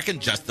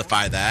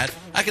justify that.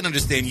 I can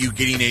understand you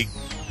getting a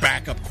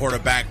backup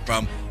quarterback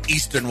from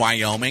Eastern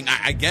Wyoming.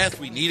 I guess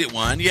we needed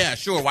one. Yeah,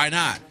 sure, why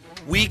not?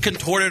 We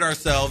contorted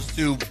ourselves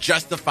to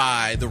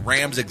justify the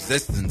Rams'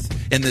 existence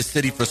in this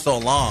city for so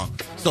long.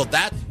 So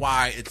that's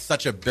why it's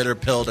such a bitter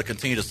pill to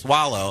continue to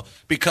swallow,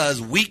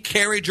 because we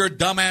carried your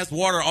dumbass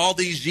water all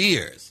these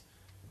years.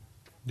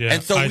 Yeah,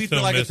 and so I we still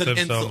feel like miss it's an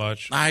him so insult.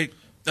 much. I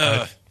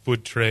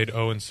would trade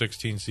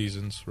 0-16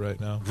 seasons right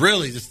now.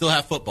 Really, to still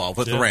have football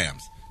with the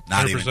Rams.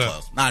 Not 100%. even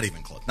close. Not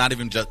even close.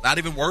 Not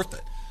even worth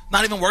it.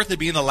 Not even worth it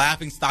being the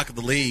laughing stock of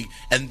the league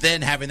and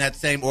then having that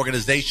same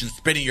organization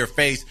spit in your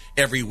face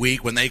every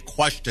week when they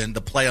question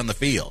the play on the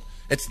field.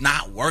 It's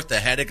not worth the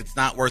headache. It's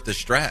not worth the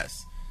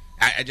stress.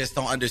 I just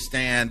don't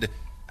understand.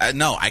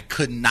 No, I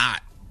could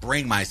not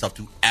bring myself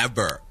to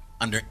ever,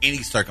 under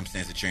any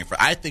circumstance, cheering for.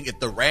 I think if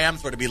the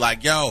Rams were to be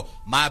like, yo,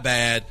 my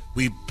bad,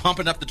 we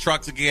pumping up the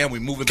trucks again, we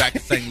moving back to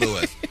St.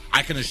 Louis,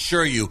 I can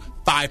assure you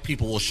 5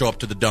 people will show up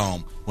to the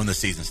Dome when the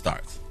season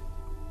starts.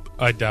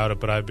 I doubt it,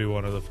 but I'd be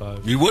one of the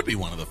 5. You would be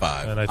one of the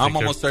 5. And I think I'm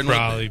almost certain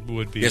probably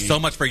would be. Yeah, so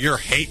much for your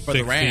hate for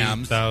the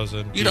Rams.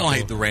 16,000 You don't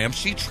hate the Rams.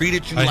 She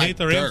treated you I like hate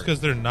the Rams dirt. because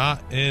they're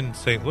not in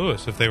St.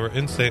 Louis. If they were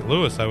in St.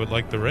 Louis, I would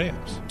like the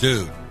Rams.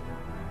 Dude,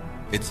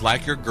 it's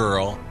like your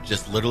girl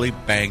just literally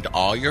banged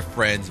all your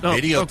friends,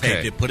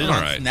 videotaped it, put it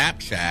on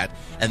Snapchat,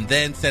 and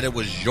then said it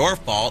was your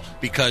fault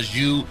because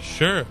you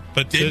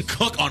didn't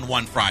cook on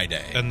one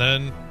Friday. And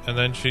then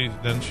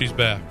she's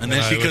back. And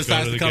then she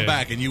decides to come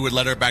back, and you would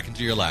let her back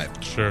into your life.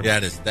 Sure.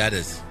 Yeah, that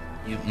is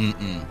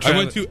I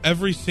went to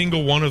every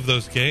single one of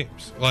those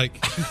games. Like,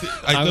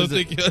 I don't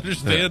think you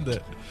understand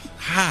it.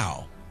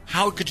 How?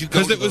 How could you go?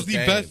 Because it was the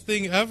best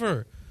thing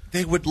ever.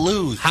 They would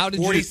lose. How did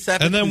you?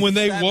 47 And then when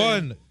they 7,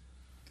 won,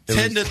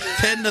 10 to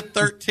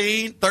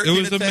 13, 13 it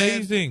was to 10.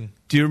 amazing.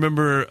 Do you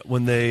remember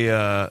when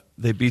they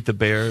beat the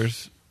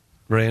Bears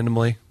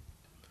randomly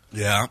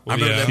Yeah, Well, I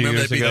remember, yeah. I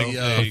remember they beat.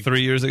 They-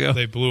 3 years ago?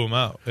 They blew them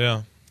out.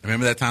 Yeah.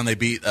 Remember that time they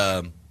beat.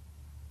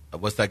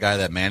 What's that guy?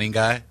 That Manning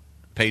guy,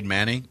 Peyton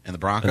Manning, and the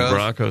Broncos. And the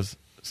Broncos,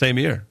 same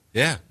year.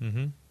 Yeah.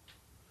 Mm-hmm.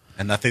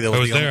 And I think that I was,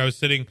 was the there. only- I was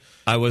sitting.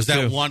 I was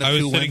that too. one or I was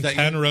two sitting wins that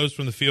 10 year? rows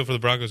from the field for the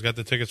Broncos. Got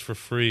the tickets for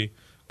free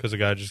because the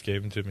guy just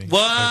gave them to me.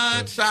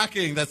 What?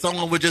 Shocking that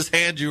someone would just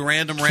hand you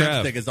random Trav.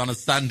 Rams tickets on a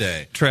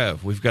Sunday.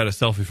 Trev, we've got a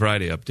Selfie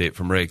Friday update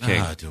from Ray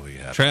King. Do we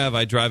have? Trev,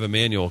 I drive a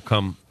manual.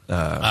 Come.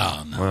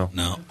 Oh no, well.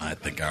 no! I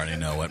think I already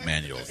know what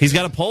manuals. He's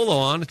got a polo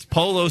on. It's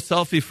Polo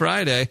Selfie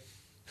Friday.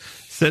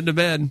 Send him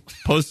in.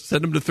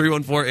 Send him to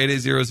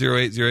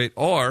 314-880-0808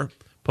 or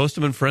post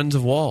him in Friends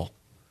of Wall.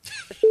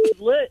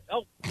 Lit.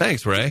 Oh,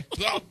 Thanks, Ray.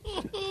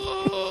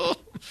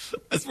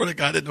 I swear to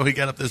God, I didn't know he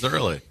got up this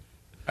early.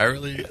 I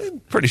really.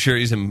 Pretty sure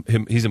he's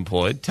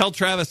employed. Tell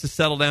Travis to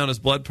settle down. His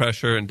blood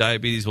pressure and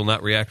diabetes will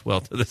not react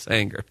well to this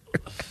anger.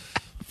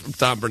 From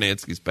Tom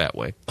Bernansky's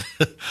Batway.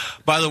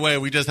 By the way,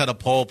 we just had a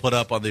poll put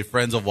up on the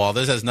Friends of Wall.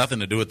 This has nothing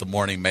to do with the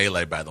morning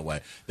melee, by the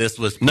way. This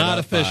was put Not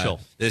up official.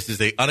 This is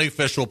the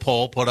unofficial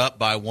poll put up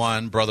by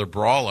one Brother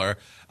Brawler,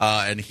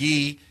 and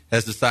he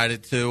has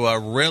decided to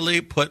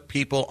really put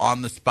people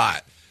on the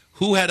spot.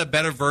 Who had a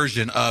better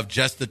version of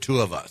Just the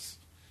Two of Us?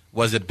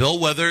 Was it Bill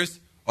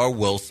Withers or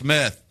Will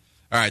Smith?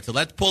 All right, so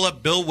let's pull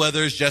up Bill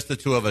Withers, Just the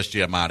Two of Us,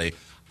 Giamatti.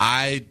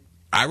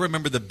 I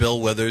remember the Bill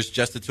Withers,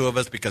 Just the Two of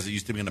Us, because it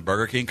used to be in a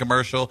Burger King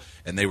commercial,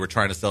 and they were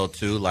trying to sell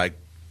two, like,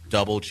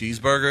 double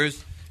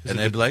cheeseburgers, and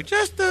they'd be like,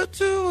 just the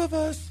two of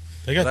us.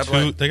 They got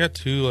two. They got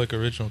two like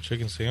original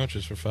chicken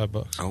sandwiches for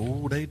 $5.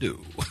 Oh, they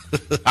do.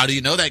 How do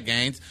you know that,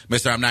 Gaines?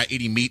 Mister, I'm not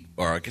eating meat,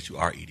 or I guess you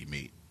are eating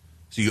meat.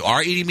 So you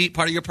are eating meat,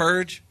 part of your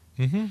purge?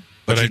 Mm-hmm.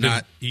 But I you're didn't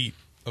not. eat.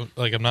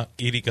 Like, I'm not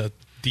eating a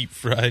deep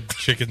fried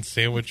chicken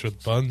sandwich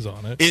with buns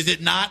on it. Is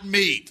it not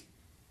meat?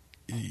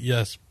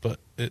 Yes, but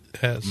it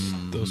has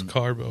those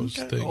carbos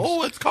things.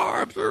 Oh, it's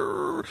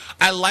carbs.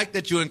 I like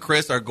that you and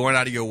Chris are going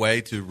out of your way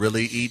to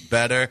really eat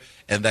better,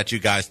 and that you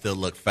guys still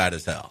look fat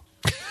as hell.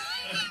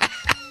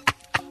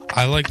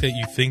 I like that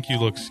you think you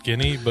look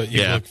skinny, but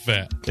you look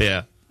fat.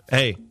 Yeah.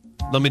 Hey,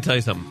 let me tell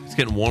you something. It's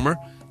getting warmer.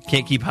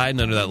 Can't keep hiding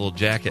under that little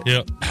jacket.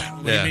 Yep.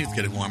 What do you mean it's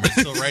getting warmer? It's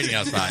still raining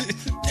outside.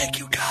 Thank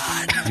you,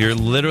 God. You're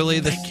literally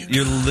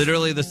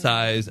the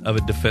size of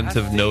a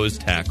defensive nose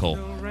tackle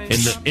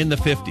in the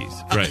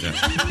 50s right now.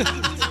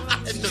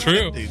 It's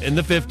true. In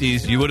the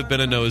 50s, you would have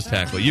been a nose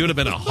tackle. You would have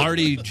been a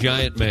hardy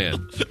giant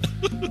man.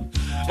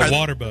 A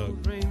water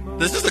bug.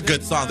 This is a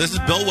good song. This is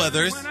Bill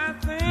Withers.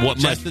 What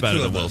Just much the better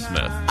two than of Will us.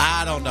 Smith?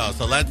 I don't know.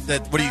 So let's.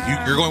 What do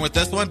you're going with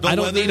this one? Bill I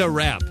don't Withers? need a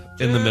rap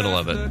in the middle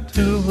of it.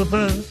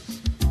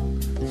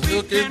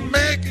 You can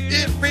make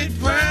it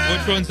right.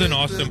 Which one's in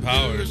Austin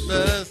Powers?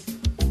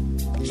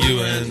 You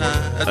and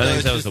I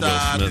think that was the Will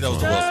Smith That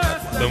was the Will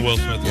Smith one. then Will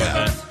Smith.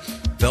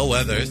 Yeah. Bill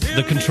Withers.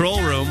 The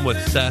control room with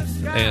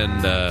Seth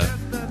and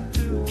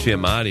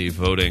Giamatti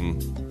voting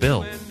Bill.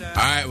 All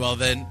right, well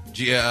then,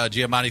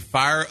 Giamatti,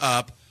 fire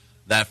up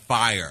that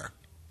Fire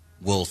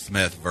Will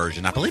Smith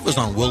version. I believe it was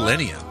on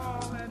Willennium.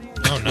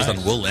 Oh, It was nice. on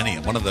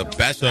Willennium, one of the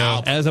best So-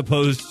 albums. As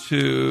opposed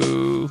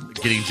to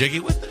Getting jiggy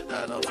with it?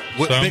 I don't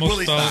know. So I Big almost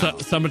Willie thought- style.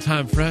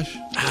 Summertime Fresh.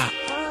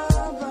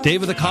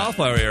 Dave of the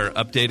Cauliflower Ear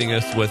updating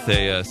us with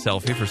a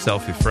selfie for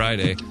Selfie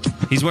Friday.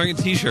 He's wearing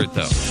a T-shirt,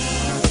 though.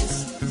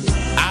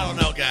 I don't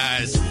know,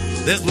 guys.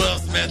 This Will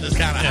Smith is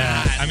kind of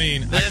Yeah, hot. I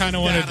mean, I This kind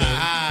of is wanted to. kinda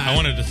hot. I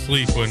wanted to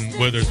sleep when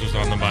Withers was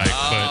on the mic,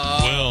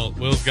 but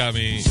Will's got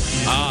me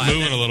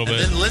moving a little And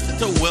bit. then listen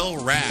to Will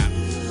rap.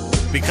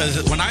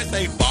 Because when I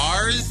say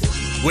bars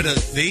with a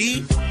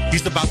Z,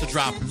 he's about to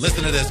drop them.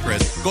 Listen to this,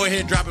 Chris. Go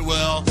ahead and drop it,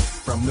 Will.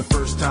 From the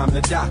first time the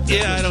doctor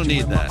Yeah, I don't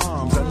need that.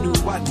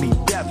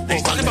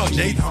 He's talking about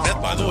Jaden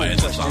Smith, by the way, in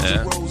this song.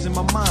 Yeah.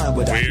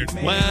 Weird.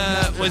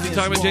 Well, was he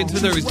talking about Jaden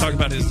Smith, or was he talking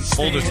about his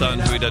older son,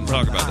 who he doesn't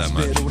talk about that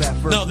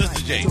much? No, this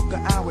is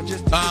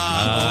Jaden.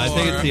 I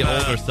think it's the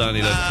older son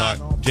he doesn't talk.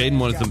 Jaden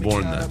wasn't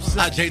born then.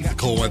 Jaden's the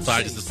cool one, so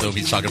I just assume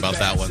he's talking about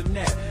that one.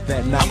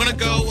 I'm going to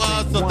go,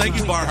 so thank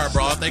you, Barhart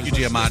Brawl. Thank you,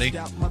 Giamatti.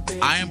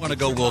 I am going to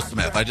go Will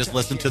Smith. I just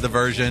listened to the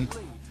version.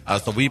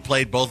 So we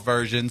played both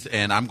versions,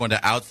 and I'm going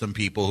to out some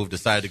people who've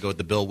decided to go with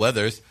the Bill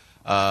Withers,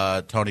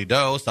 Tony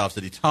Doe, South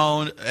City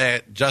Tone,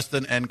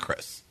 Justin, and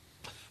Chris.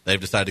 They've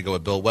decided to go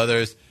with Bill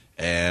Withers,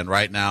 and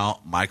right now,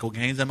 Michael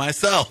Gaines and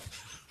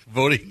myself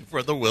voting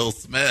for the Will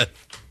Smith.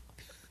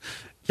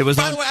 It was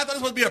By on, the way, I thought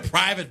it was supposed to be a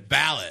private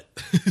ballot.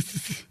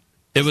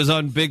 it was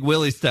on Big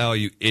Willie style,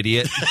 you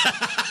idiot.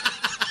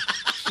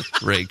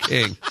 Ray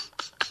King.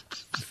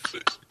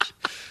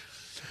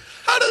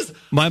 How does...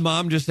 My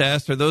mom just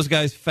asked, are those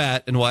guys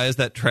fat, and why is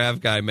that Trav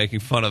guy making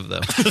fun of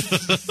them?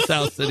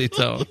 South City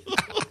Tone.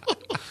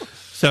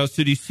 South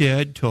City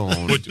Sad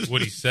Tone.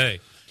 What'd he say?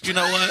 You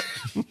know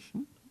what?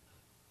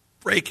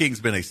 Ray King's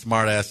been a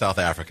smart-ass South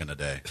African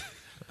today.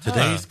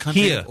 Today's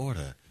country Here. of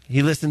order.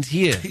 He listens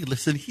here. Hey,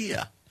 listen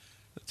here.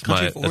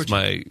 That's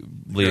my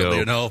Leo.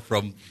 Leo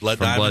from Blood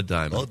From Diamond. Blood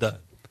Diamond. Well done.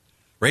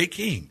 Ray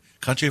King,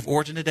 country of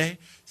origin today,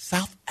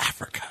 South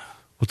Africa.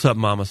 What's up,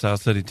 Mama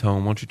South City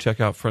Tone? Won't you check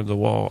out Friends of the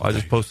Wall? I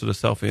just posted a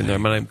selfie in there.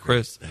 My name's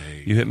Chris.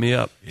 You hit me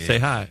up. Yeah, Say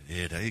hi.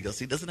 Yeah, there you go.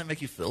 See, doesn't that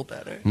make you feel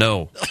better?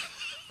 No.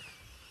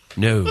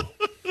 No.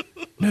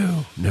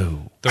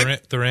 No.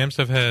 The Rams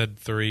have had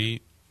 3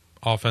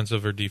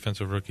 offensive or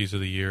defensive rookies of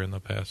the year in the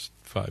past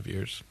 5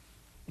 years.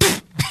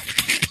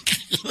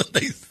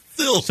 They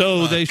still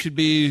So they should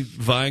be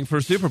vying for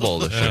a Super Bowl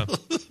this year.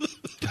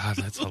 God,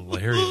 that's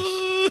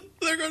hilarious.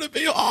 They're going to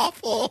be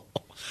awful.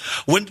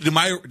 When do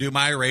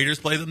my Raiders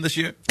play them this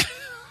year?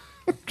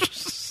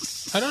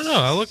 I don't know.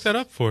 I'll look that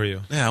up for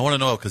you. Yeah, I want to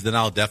know because then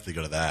I'll definitely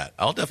go to that.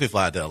 I'll definitely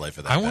fly out to LA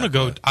for that. I want to bad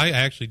go. boy. I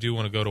actually do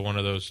want to go to one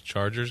of those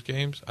Chargers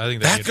games. I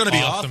think That's going to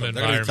be awesome. They're going to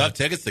be environment. tough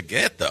tickets to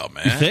get, though,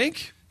 man. You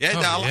think? Yeah.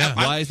 Oh, yeah.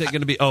 Why is that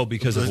going to be? Oh,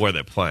 because of where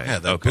they're playing. Yeah,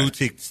 the Okay.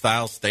 boutique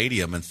style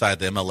stadium inside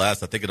the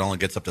MLS. I think it only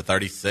gets up to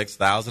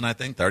 36,000. I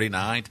think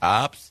 39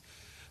 tops.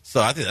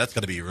 So I think that's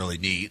going to be really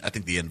neat. I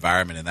think the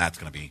environment in that's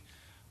going to be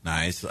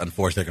nice.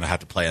 Unfortunately, they're going to have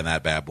to play in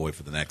that bad boy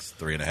for the next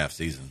 3.5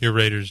 seasons. Your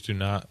Raiders do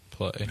not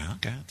play. Okay,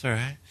 that's all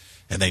right.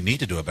 And they need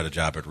to do a better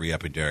job at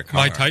re-upping Derek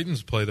Carr. My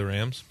Titans play the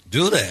Rams.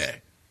 Do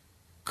they?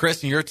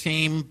 Chris, and your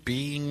team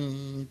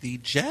being the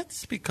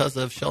Jets because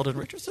of Sheldon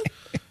Richardson?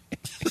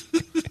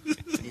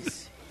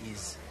 This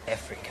is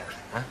Africa,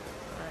 huh?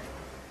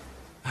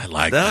 I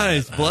like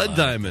Nice. that. Blood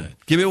Diamond.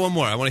 Give me one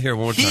more. I want to hear it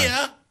one more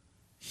time.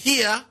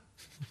 Here.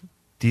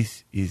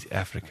 This is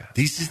Africa.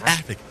 This is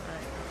Africa.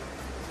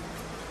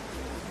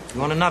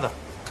 You want another?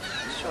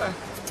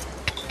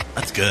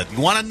 That's good. You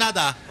want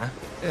another?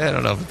 Yeah, I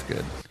don't know if it's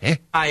good. Eh?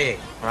 IA,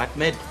 right,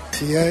 Med?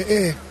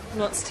 TIA.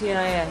 What's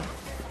TIA?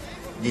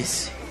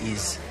 This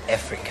is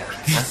Africa.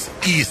 This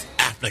is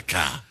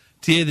Africa.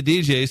 TA the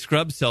DJ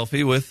scrub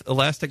selfie with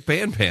elastic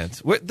band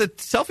pants. The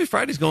selfie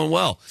Friday's going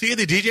well. Tia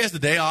the DJ has the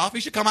day off.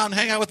 You should come out and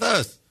hang out with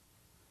us.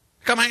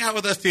 Come hang out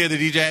with us, Tia the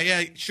DJ.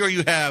 Yeah, sure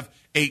you have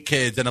 8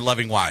 kids and a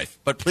loving wife,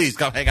 but please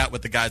come hang out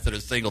with the guys that are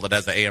single that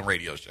has an AM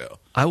radio show.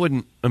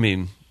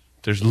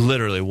 There's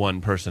literally one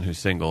person who's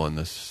single in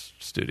this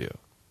studio.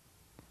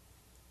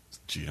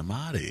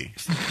 Giamatti.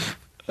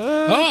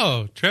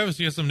 Oh, Travis,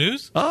 you have some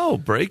news? Oh,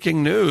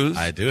 breaking news.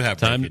 I do have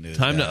time breaking news,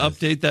 Time to guys.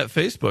 update that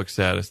Facebook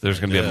status. There's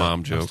going to be a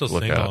mom joke. I'm still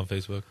Look single out. on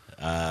Facebook.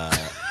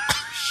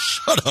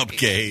 Shut up,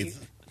 Gates.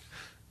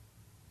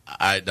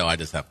 I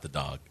just have the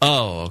dog.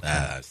 Oh, okay.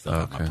 I still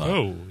have my Okay. pup.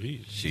 Oh,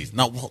 She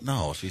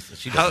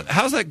doesn't.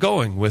 How's that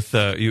going with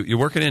you're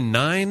working in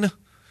 9?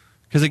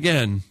 Because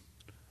again,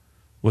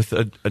 with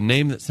a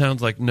name that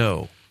sounds like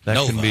no, that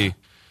Nova. can be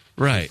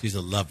right. She's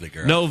a lovely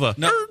girl. Nova.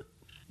 No.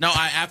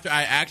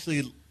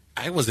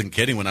 I wasn't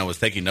kidding when I was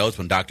taking notes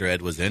when Dr.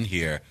 Ed was in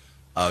here.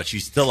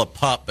 She's still a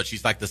pup, but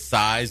she's like the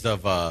size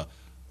of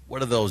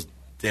what are those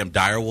damn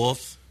dire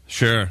wolves?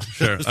 Sure.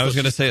 I was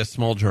going to say a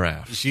small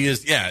giraffe. She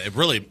is. Yeah, it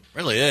really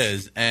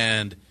is.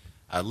 And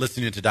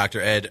listening to Dr.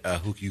 Ed,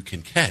 who you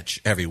can catch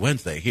every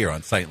Wednesday here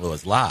on St.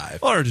 Louis Live.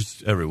 Or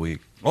just every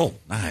week. Oh,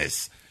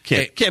 nice.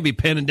 Can't be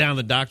pinning down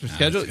the doctor's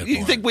schedule. that's a good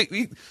You point.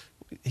 think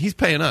he's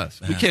paying us?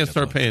 We That's a can't good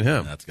start point. paying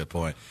him. That's a good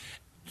point.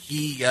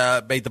 He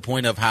made the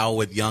point of how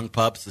with young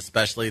pups,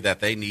 especially, that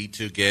they need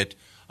to get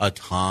a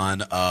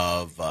ton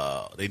of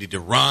they need to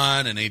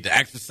run and they need to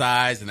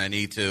exercise and they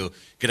need to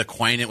get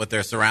acquainted with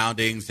their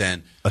surroundings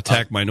and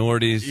Attack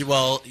minorities.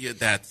 Well,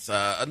 that's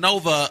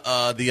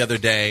Nova the other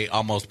day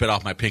almost bit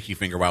off my pinky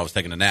finger while I was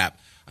taking a nap.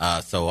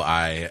 So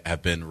I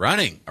have been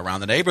running around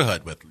the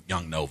neighborhood with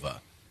young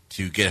Nova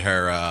to get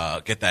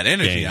her get that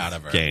energy out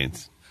of her.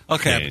 Gains.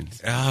 Okay.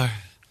 Gains.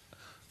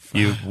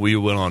 We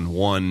went on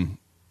one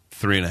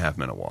 3.5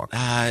 minute walk.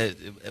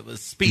 It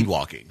was speed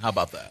walking. How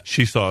about that?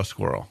 She saw a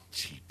squirrel.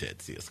 She did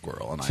see a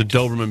squirrel. And It's a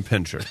Doberman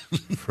Pinscher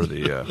for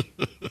the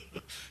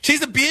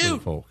she's a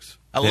beaut. folks.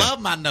 I love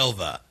my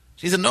Nova.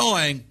 She's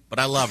annoying, but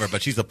I love her.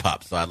 But she's a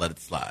pup, so I let it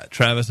slide.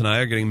 Travis and I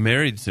are getting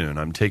married soon.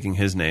 I'm taking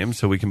his name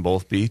so we can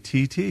both be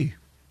TT.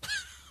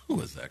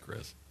 Who is that,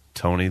 Chris?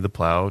 Tony the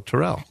Plow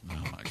Terrell.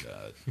 Oh, my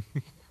God.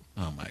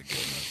 Oh, my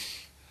goodness.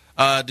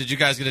 Did you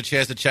guys get a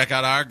chance to check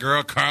out our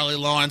girl, Carly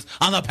Lawrence,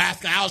 on the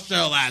Pascal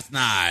Show last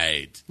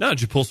night? No,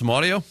 did you pull some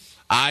audio?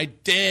 I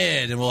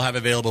did, and we'll have it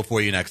available for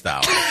you next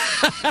hour.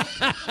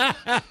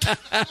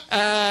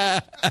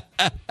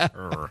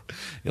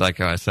 You like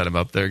how I set him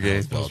up there,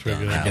 Gabe? Well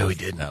done. No, he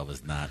didn't. That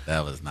was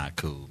not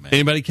cool, man.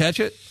 Anybody catch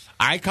it?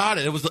 I caught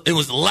it. It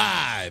was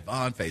live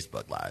on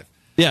Facebook Live.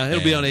 Yeah,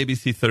 it'll be on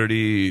ABC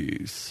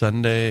 30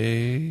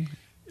 Sunday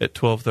at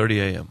 12:30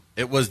 a.m.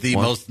 It was the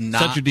One. most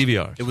Set your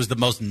DVR. It was the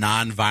most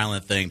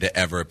non-violent thing to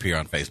ever appear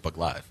on Facebook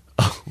Live.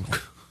 Oh.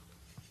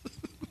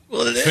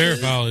 Well, it Fair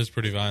is. Foul is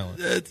pretty violent.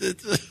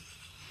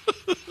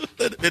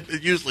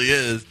 It usually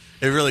is.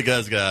 It really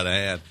does get out of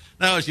hand.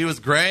 No, she was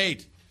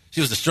great.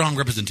 She was a strong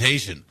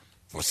representation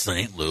for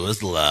St.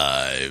 Louis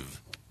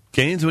Live.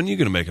 Gaines, when are you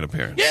going to make an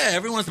appearance? Yeah,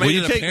 everyone's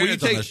making an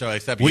appearance on the show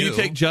except you. Will you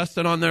take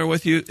Justin on there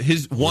with you?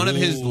 One of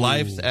his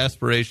life's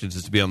aspirations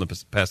is to be on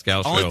the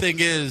Pascal show. Only thing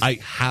is, I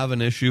have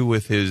an issue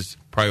with his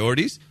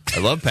priorities. I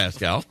love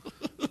Pascal.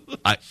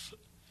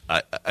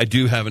 I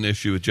do have an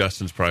issue with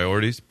Justin's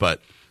priorities,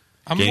 but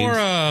I'm Gaines,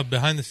 more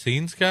behind the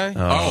scenes guy.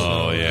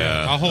 Oh,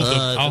 yeah.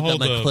 I'll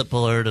hold my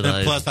clipboard,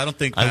 and plus, I don't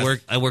think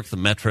I work the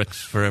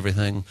metrics for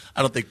everything.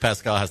 I don't think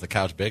Pascal has the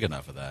couch big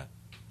enough for that.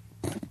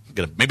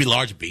 Maybe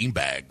large bean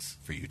bags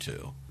for you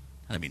two.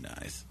 That'd be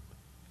nice.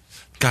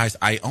 Guys,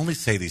 I only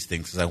say these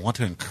things because I want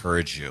to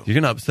encourage you. You're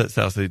going to upset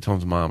South City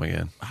Tone's mom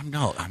again. I'm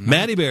not.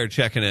 Maddie Bear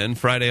checking in.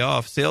 Friday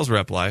off. Sales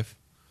rep life.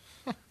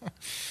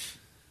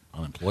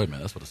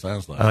 Unemployment. That's what it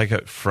sounds like. I like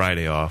it.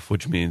 Friday off,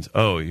 which means,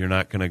 you're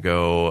not going to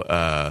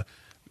go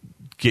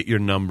get your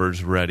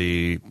numbers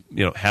ready,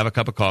 have a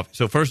cup of coffee.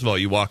 So first of all,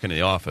 you walk into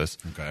the office,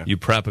 you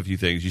prep a few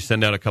things, you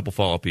send out a couple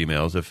follow-up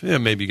emails if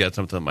maybe you got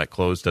something that might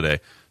close today,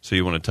 so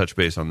you want to touch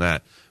base on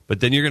that. But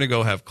then you're going to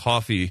go have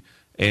coffee,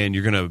 and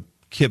you're going to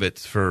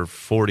kibitz for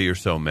 40 or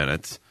so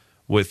minutes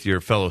with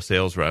your fellow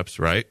sales reps,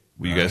 right?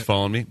 You guys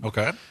following me?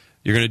 Okay.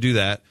 You're going to do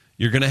that.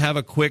 You're going to have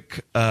a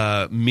quick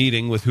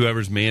meeting with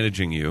whoever's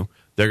managing you.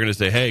 They're going to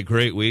say, hey,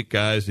 great week,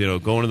 guys.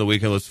 Going into the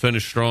weekend, let's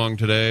finish strong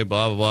today,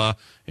 blah, blah,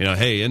 blah.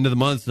 Hey, end of the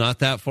month's not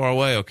that far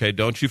away, okay?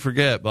 Don't you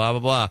forget, blah, blah,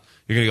 blah.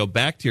 You're going to go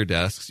back to your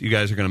desks. You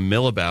guys are going to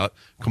mill about,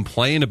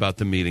 complain about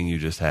the meeting you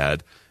just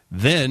had.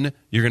 Then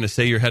you're going to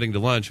say you're heading to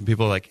lunch, and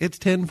people are like, it's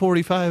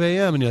 10:45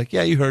 a.m. And you're like,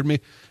 yeah, you heard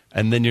me.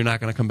 And then you're not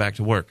going to come back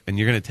to work. And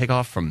you're going to take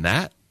off from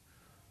that?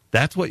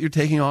 That's what you're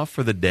taking off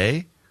for the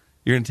day?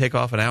 You're going to take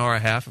off an hour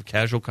and a half of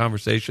casual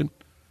conversation?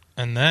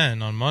 And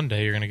then on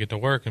Monday, you're going to get to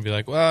work and be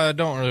like, well, I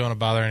don't really want to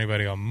bother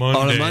anybody on Monday.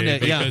 On a Monday,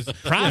 because,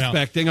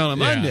 prospecting on a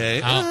Monday.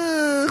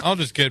 Yeah,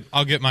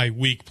 I'll get my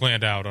week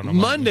planned out on a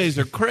Monday. Mondays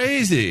are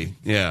crazy.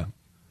 Yeah.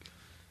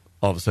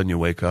 All of a sudden you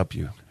wake up,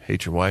 you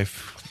hate your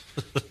wife.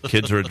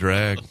 Kids are a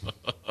drag.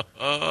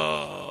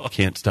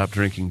 Can't stop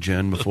drinking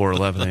gin before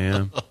 11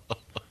 a.m.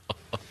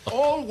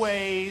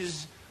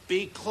 Always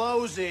be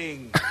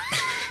closing.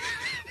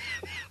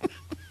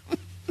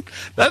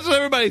 That's what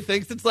everybody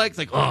thinks it's like. It's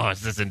like,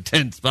 it's this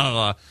intense, blah,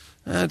 blah,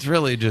 blah. It's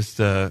really just,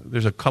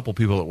 there's a couple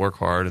people that work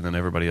hard, and then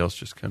everybody else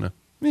just kind of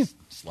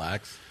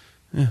slacks.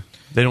 Yeah.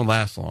 They don't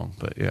last long,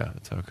 but yeah,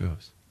 that's how it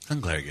goes.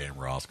 Sinclair Game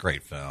Ross,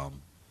 great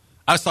film.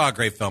 I saw a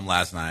great film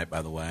last night,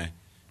 by the way.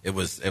 It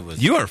was.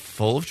 You are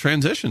full of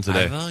transition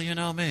today. Well, you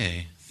know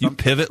me. You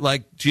pivot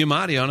like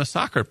Giamatti on a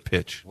soccer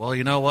pitch. Well,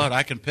 you know what?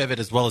 I can pivot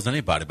as well as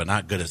anybody, but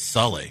not good as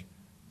Sully.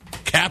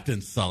 Captain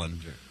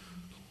Sullinger.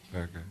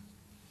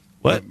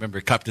 What? Remember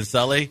Captain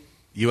Sully?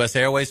 U.S.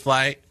 Airways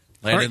flight?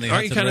 Aren't you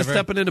kind of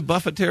stepping into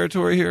Buffett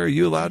territory here? Are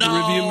you allowed to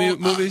review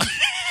movies?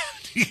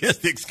 He has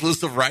the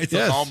exclusive rights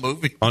on all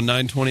movies. On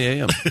 9:20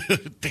 a.m.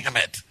 Damn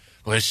it.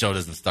 Well, his show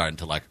doesn't start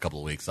until like a couple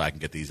of weeks, so I can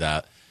get these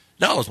out.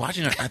 No, I was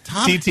watching a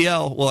Tom.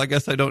 TTL. Well, I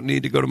guess I don't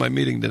need to go to my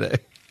meeting today.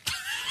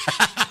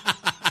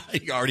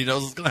 He already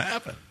knows what's going to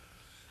happen.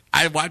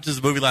 I watched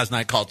this movie last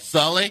night called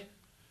Sully,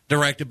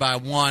 directed by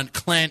one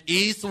Clint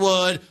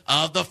Eastwood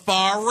of the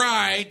far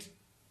right.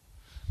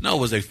 No,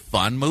 it was a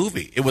fun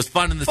movie. It was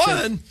fun in the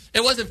sense.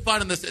 It wasn't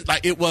fun in the sense.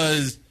 Like, it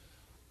was,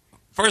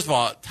 first of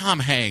all, Tom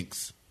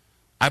Hanks,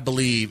 I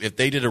believe, if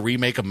they did a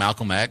remake of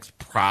Malcolm X,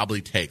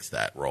 probably takes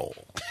that role.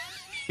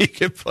 He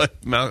could play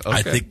Malcolm.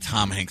 I think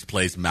Tom Hanks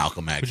plays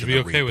Malcolm X. Would you be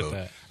okay with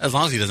that? As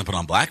long as he doesn't put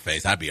on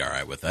blackface, I'd be all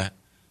right with that.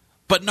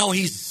 But no,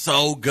 he's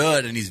so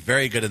good, and he's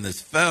very good in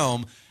this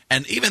film.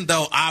 And even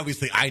though,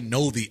 obviously, I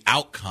know the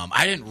outcome,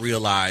 I didn't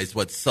realize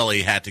what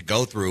Sully had to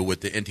go through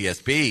with the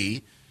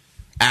NTSB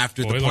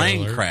after the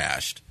plane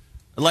crashed.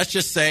 Let's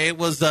just say it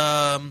was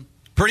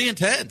pretty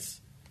intense.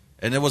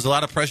 And there was a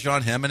lot of pressure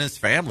on him and his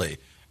family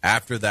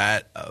after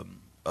that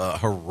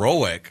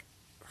heroic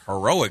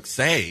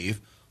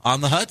save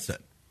on the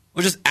Hudson,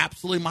 which is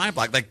absolutely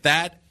mind-blowing. Like,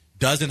 that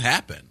doesn't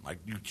happen. Like,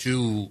 you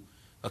to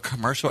a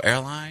commercial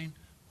airline,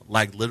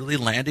 like, literally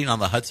landing on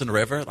the Hudson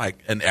River, like,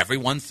 and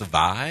everyone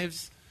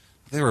survives.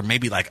 There were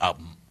maybe, like, a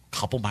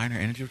couple minor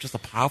injuries. Just a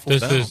powerful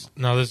film.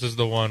 This is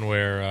the one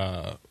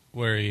where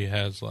he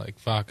has, like,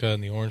 vodka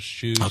and the orange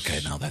juice. Okay,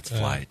 no, that's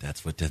Flight.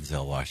 That's with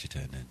Denzel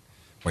Washington, and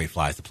where he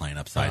flies the plane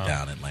upside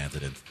down and lands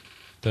it in.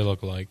 They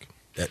look alike.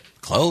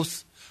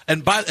 Close.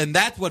 And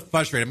that's what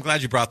frustrated. I'm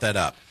glad you brought that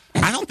up.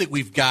 I don't think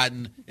we've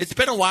gotten. It's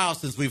been a while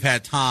since we've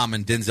had Tom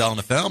and Denzel in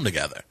a film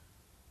together.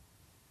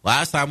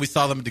 Last time we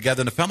saw them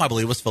together in a film, I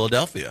believe, was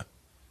Philadelphia.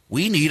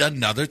 We need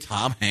another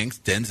Tom Hanks,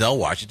 Denzel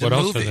Washington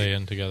movie. What else are they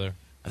in together?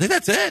 I think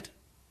that's it.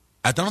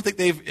 I don't think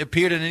they've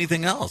appeared in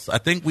anything else. I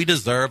think we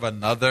deserve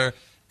another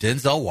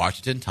Denzel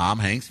Washington, Tom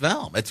Hanks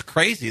film. It's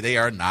crazy they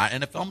are not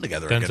in a film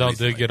together. Denzel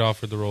did get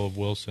offered the role of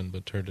Wilson,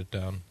 but turned it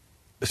down.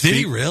 Did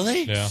he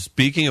really? Yeah.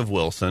 Speaking of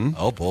Wilson,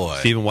 oh boy,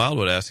 Stephen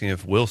Wildwood asking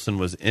if Wilson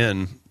was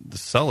in the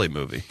Sully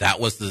movie.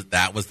 That was the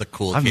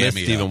cool. I've cameo. missed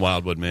Stephen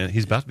Wildwood, man.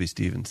 He's about to be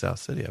Steve in South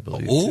City, I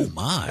believe. Oh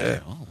my! Yeah.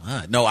 Oh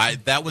my! No,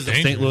 that was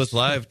St. Louis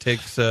Live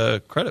takes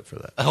credit for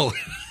that. Oh,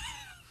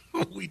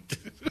 we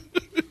did.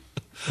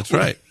 That's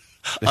right.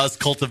 Us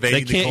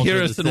cultivating. They can't the culture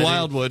hear of us the in city.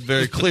 Wildwood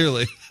very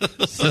clearly,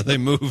 so they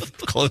moved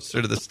closer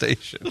to the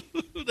station.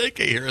 They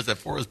can't hear us at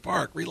Forest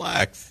Park.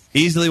 Relax.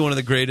 Easily one of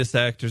the greatest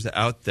actors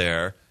out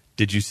there.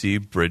 Did you see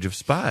Bridge of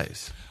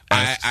Spies?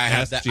 I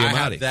have that. I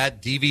have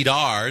that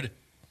DVR'd.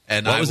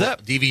 And What was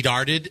that?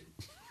 DVR'd it.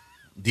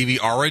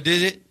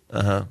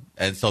 Uh-huh.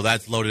 And so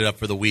that's loaded up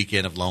for the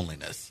weekend of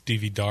loneliness.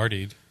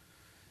 DV-darted.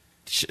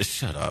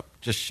 Shut up.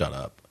 Just shut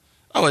up.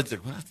 Oh,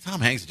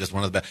 Tom Hanks is just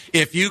one of the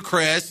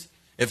best.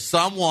 If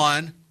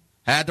someone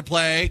had to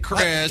play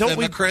Chris in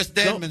the Chris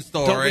Denman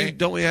story.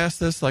 Don't we ask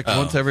this like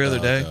once every other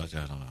day? I don't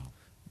know.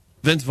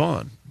 Vince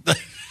Vaughn.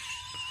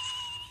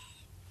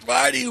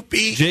 Why do you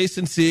beat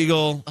Jason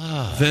Segel,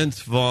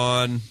 Vince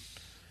Vaughn,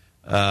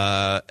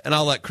 and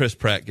I'll let Chris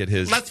Pratt get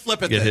his. Let's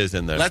flip it. Get his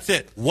in there. That's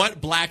it. What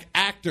black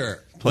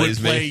actor Plays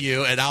would play me?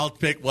 you, and I'll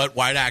pick what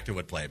white actor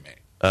would play me.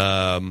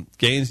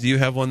 Gaines, do you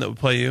have one that would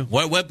play you?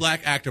 What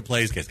black actor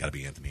plays? It's got to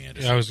be Anthony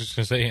Anderson. I was just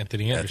going to say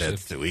Anthony Anderson.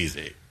 That's too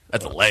easy.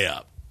 That's a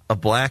layup. A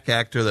black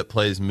actor that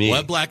plays me.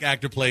 What black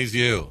actor plays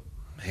you?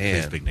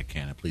 Man. Please pick Nick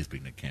Cannon. Please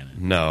pick Nick Cannon.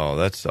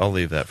 No, I'll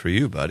leave that for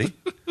you, buddy.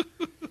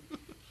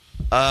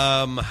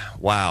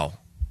 Wow.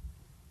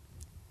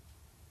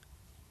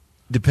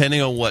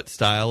 Depending on what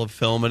style of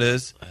film it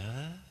is,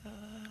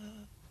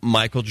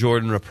 Michael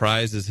Jordan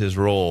reprises his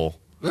role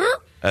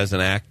as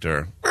an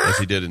actor as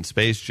he did in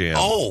Space Jam.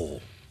 Oh.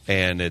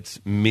 And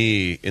it's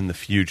me in the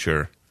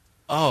future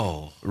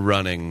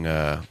running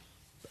a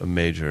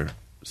major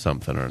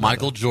something or another.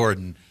 Michael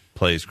Jordan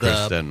plays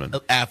Chris Denman.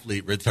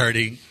 Athlete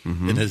returning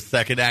in his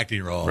second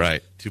acting role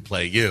to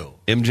play you.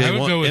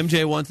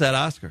 MJ wants that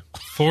Oscar.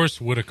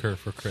 Forrest Whitaker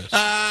for Chris.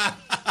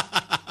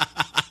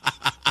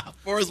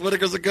 Forrest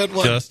Whitaker's a good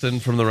one. Justin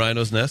from the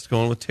Rhino's Nest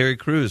going with Terry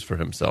Crews for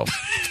himself.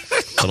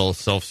 A little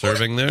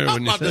self-serving there.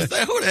 I'm about to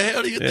say, who the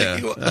hell do you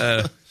think you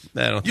are?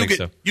 I don't think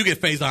so. You get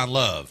Faison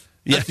Love.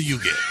 That's who you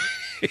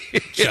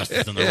get.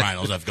 Justice and the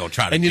Rhinos have to go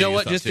try to. And you do know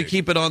what? Just to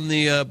keep it on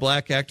the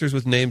black actors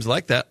with names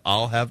like that,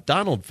 I'll have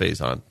Donald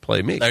Faison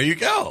play me. There you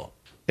go.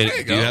 Do There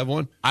you go. you have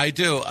one? I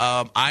do.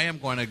 I am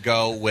going to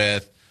go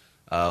with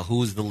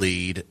who's the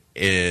lead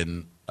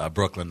in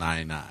Brooklyn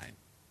Nine-Nine.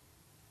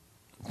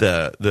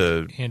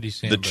 The Andy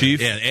Samberg. the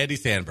chief. Yeah, Andy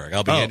Sandberg.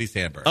 I'll be Andy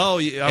Sandberg. Oh,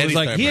 yeah, I was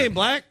like, he ain't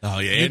black. Oh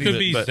yeah, He Andy. could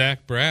be but-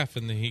 Zach Braff,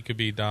 and then he could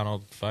be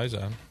Donald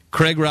Faison.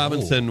 Craig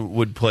Robinson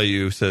would play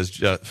you, says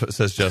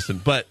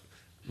Justin, but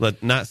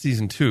not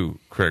season 2.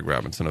 Craig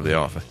Robinson of The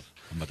Office.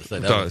 I'm about to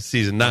say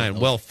Season 9,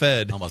 well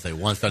fed. I'm going to say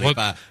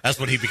 175. That's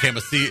when he became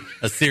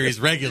a series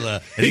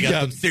regular, and he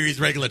got some series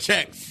regular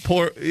checks.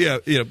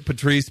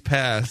 Patrice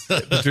passed.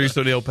 Patrice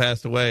O'Neill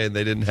passed away, and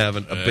they didn't have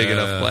a big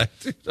enough black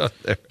dude on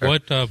there.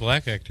 What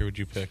black actor would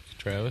you pick,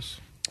 Travis?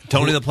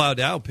 Tony the Plow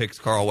Dow picks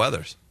Carl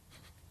Weathers.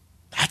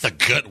 That's a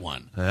good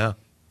one. Yeah.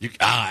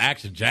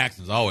 Action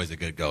Jackson's always a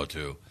good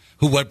go-to.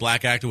 What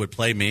black actor would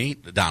play me?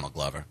 Donald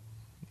Glover.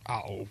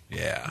 Oh,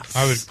 yeah.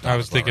 I was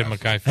thinking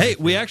Mackay. Hey,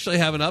 we actually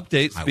have an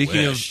update.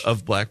 Speaking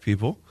of black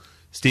people,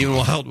 Stephen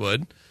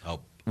Wildwood.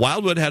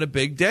 Wildwood had a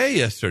big day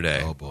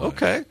yesterday. Oh, boy.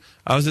 Okay.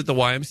 I was at the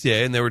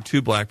YMCA, and there were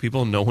 2 black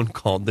people, and no one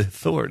called the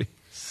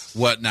authorities.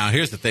 What? Now,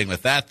 here's the thing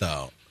with that,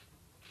 though.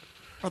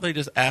 Are they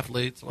just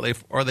athletes? Or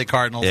are they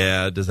Cardinals?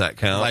 Yeah, does that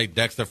count? Like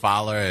Dexter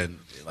Fowler and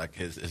like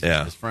his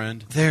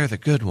friend? They're the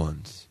good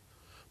ones.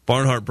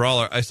 Barnhart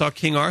Brawler. I saw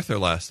King Arthur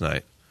last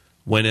night.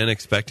 Went in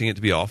expecting it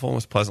to be awful and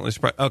was pleasantly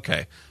surprised.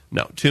 Okay.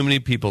 No, too many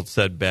people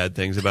said bad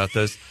things about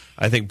this.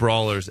 I think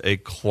Brawler's a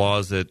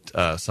closet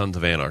Sons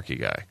of Anarchy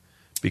guy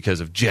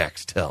because of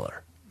Jax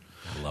Teller.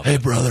 Hey,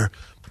 brother,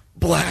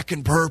 black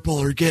and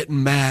purple are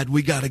getting mad.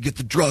 We got to get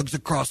the drugs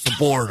across the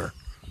border.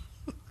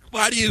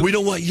 We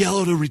don't want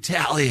yellow to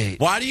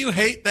retaliate. Why do you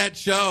hate that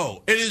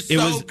show? It is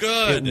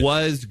good. It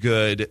was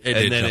good. It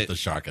did jump the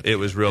shark at the It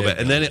was end. real It bad.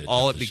 And then did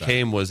all jump it the shark.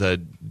 became was a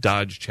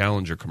Dodge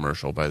Challenger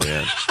commercial by the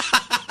end.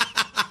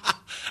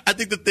 I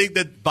think the thing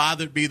that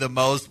bothered me the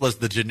most was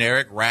the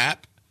generic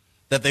rap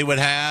that they would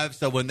have.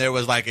 So when there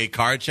was like a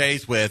car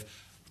chase with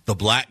the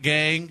black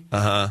gang,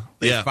 Yeah.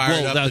 fired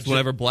Well, up that's the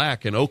whenever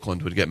black in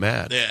Oakland would get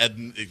mad.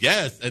 and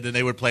then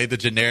they would play the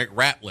generic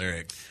rap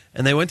lyrics.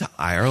 And they went to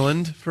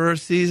Ireland for a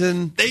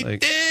season. They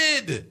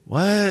did.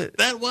 What?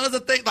 That was a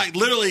thing. Like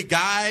literally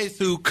guys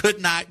who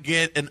could not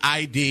get an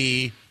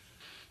ID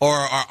or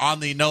are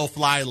on the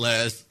no-fly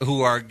list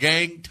who are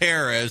gang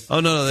terrorists. Oh,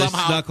 no, they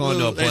somehow snuck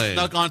onto a plane. They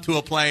snuck onto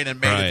a plane and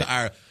made it to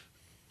Ireland.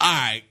 All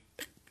right,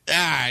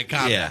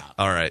 calm down.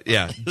 All right.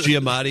 Yeah.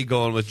 Giamatti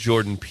going with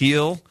Jordan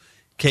Peele.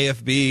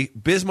 KFB,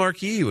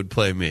 Bismarcky would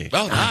play me.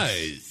 Oh,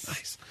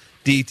 nice.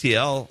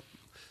 DTL,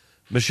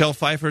 Michelle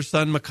Pfeiffer's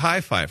son,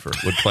 Mekhi Pfeiffer,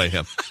 would play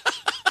him.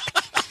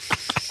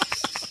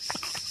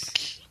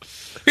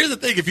 Here's the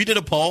thing. If you did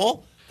a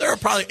poll, there are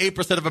probably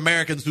 8% of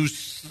Americans who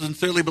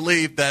sincerely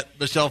believe that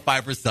Michelle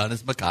Pfeiffer's son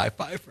is Mekhi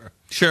Pfeiffer.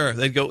 Sure.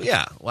 They'd go,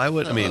 yeah. Why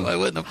wouldn't? I mean, why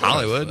wouldn't, of course.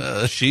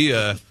 Hollywood. She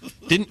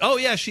didn't. Oh,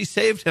 yeah. She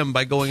saved him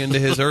by going into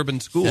his urban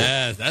school.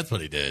 Yes, that's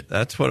what he did.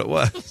 That's what it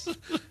was.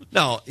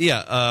 No,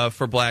 yeah.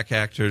 For black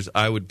actors,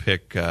 I would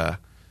pick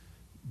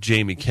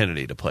Jamie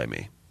Kennedy to play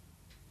me.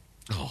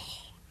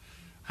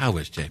 I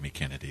wish Jamie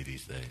Kennedy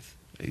these days.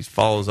 He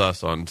follows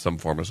us on some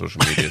form of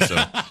social media, so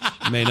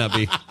may not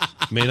be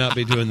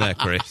doing that,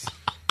 Grace.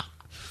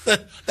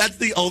 That's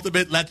the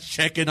ultimate. Let's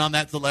check in on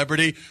that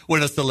celebrity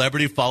when a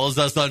celebrity follows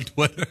us on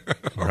Twitter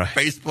or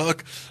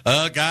Facebook.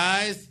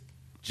 Guys,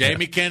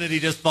 Jamie Kennedy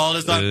just followed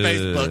us on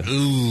Facebook.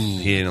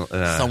 Ooh,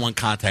 someone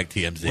contact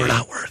TMZ. We're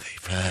not worthy.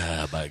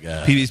 Oh my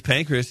God. PB's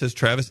Pancreas says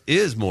Travis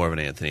is more of an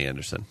Anthony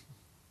Anderson.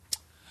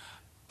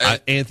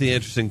 Anthony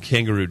Anderson,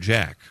 Kangaroo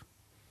Jack.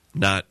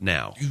 Not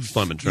now.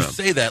 Fleming You Trump.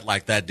 say that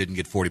like that didn't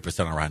get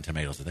 40% on Rotten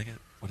Tomatoes. What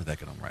did that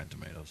get on Rotten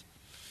Tomatoes?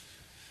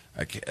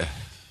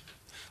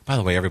 By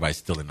the way, everybody's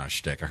still in our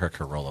shtick. I heard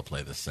Corolla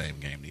play the same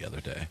game the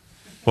other day.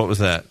 What was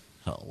that?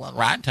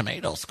 Rotten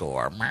Tomato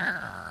score.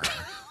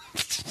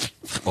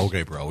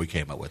 Okay, bro, we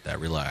came up with that.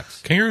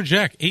 Relax. Kangaroo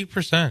Jack,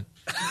 8%.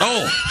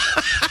 Oh,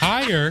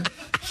 higher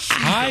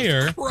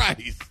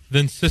Christ.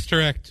 than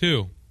Sister Act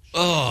 2.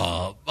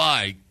 Oh,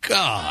 my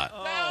God.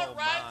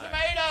 Rotten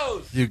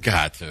Tomatoes. You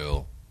got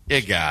to.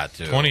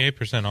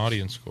 28%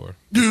 audience score.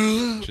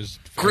 Which is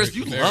Chris,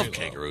 you very love low.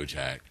 Kangaroo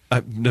Jack.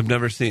 I've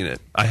never seen it.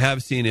 I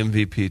have seen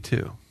MVP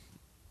too.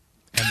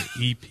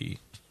 MEP.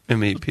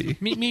 MEP.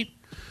 Meep, meep.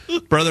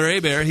 Brother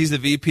Abear, he's the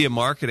VP of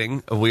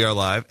marketing of We Are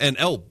Live. And,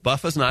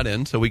 Buffa's not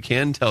in, so we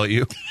can tell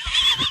you.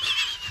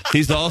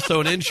 He's also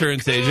an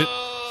insurance agent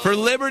for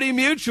Liberty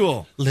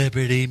Mutual.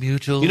 Liberty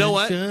Mutual. You know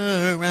what?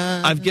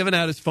 Insurance. I've given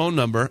out his phone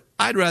number.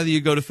 I'd rather you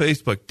go to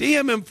Facebook.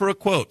 DM him for a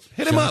quote.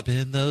 Hit him up.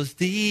 in those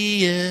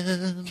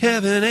DMs.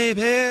 Kevin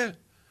Abear,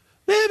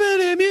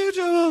 Liberty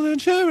Mutual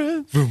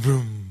Insurance. Vroom,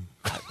 vroom.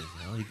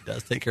 He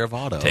does take care of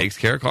auto. Takes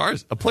care of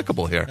cars.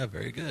 Applicable here. Yeah,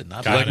 very good.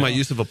 Not Do you like it. my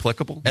use of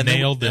applicable? And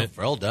Nailed then, it.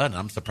 Well done.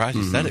 I'm surprised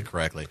you said it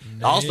correctly.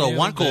 Also,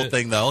 one cool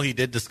thing, though, he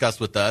did discuss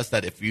with us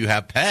that if you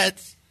have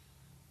pets,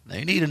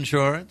 they need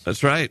insurance.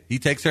 That's right. He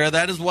takes care of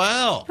that as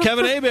well.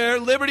 Kevin Abear,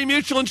 Liberty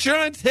Mutual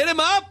Insurance. Hit him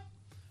up.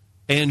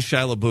 And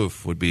Shia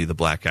LaBeouf would be the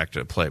black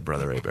actor to play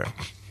Brother Abear.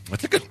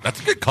 That's a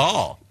good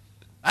call.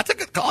 That's a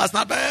good call. That's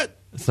not bad.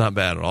 It's not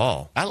bad at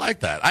all. I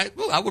like that.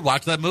 I would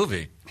watch that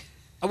movie.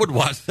 I would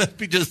watch that.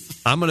 Be just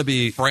I'm going to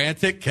be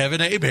frantic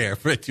Kevin Abear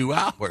for 2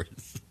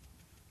 hours.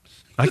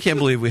 I can't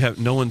believe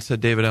no one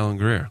said David Allen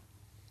Greer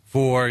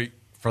For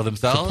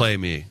themselves? to play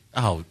me.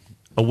 Oh,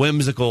 A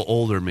whimsical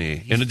older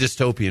me in a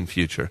dystopian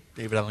future.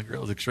 David Allen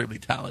Greer is extremely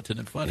talented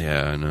and funny.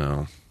 Yeah, I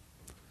know.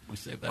 We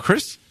saved that.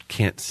 Chris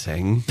can't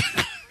sing.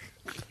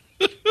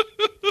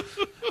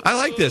 I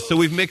like this. So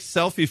we've mixed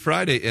Selfie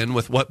Friday in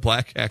with what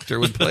black actor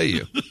would play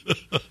you.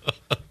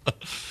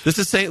 This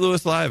is St.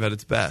 Louis Live at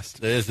its best.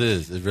 This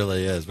is. It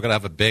really is. We're going to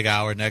have a big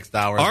hour next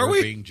hour. Are We're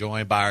we? being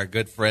joined by our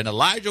good friend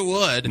Elijah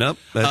Wood. Nope.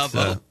 That's,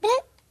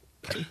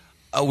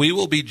 we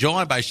will be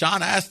joined by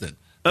Sean Astin.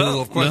 Who,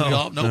 of course, we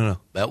all know. No.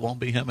 That won't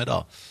be him at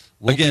all.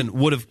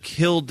 Would have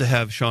killed to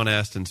have Sean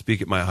Astin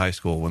speak at my high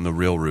school when the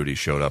real Rudy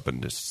showed up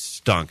and just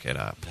stunk it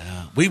up.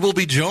 We will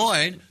be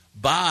joined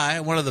by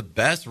one of the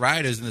best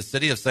writers in the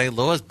city of St.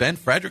 Louis. Ben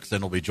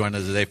Fredrickson will be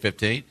joining us at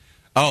 8:15.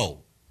 Oh,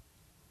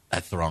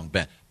 that's the wrong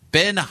Ben.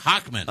 Ben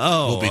Hockman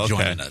will be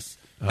joining us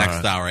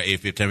next hour at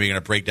 8:15. We're going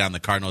to break down the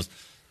Cardinals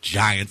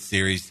Giants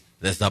series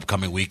this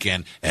upcoming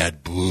weekend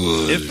at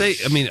Busch.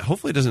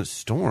 Hopefully it doesn't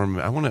storm.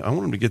 I want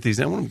them to get these.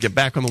 I want them to get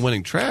back on the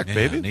winning track,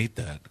 baby. I need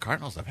that. The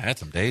Cardinals have had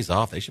some days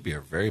off. They should be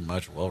a very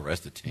much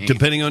well-rested team.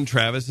 Depending on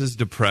Travis's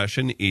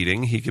depression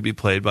eating, he could be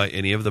played by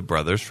any of the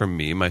brothers from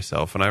me,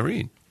 myself, and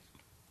Irene.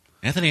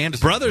 Anthony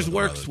Anderson. Brothers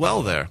works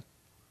well there.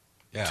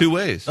 Yeah. 2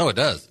 ways. Oh, it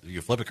does. If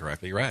you flip it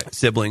correctly, you're right.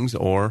 Siblings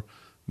or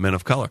men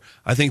of color.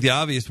 I think the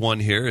obvious one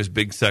here is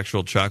big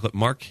sexual chocolate.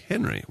 Mark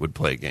Henry would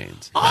play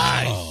Gaines. Oh,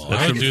 I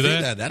I would can do see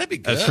that. That'd be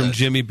good. That's from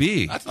Jimmy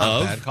B. That's not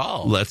of a bad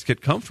call. Let's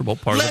Get Comfortable,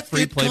 part of the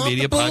Free Play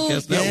Media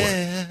Podcast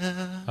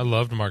Network. I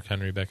loved Mark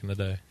Henry back in the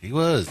day. He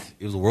was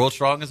the world's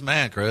strongest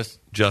man, Chris.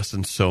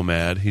 Justin's so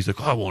mad. He's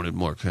like, I wanted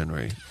Mark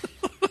Henry.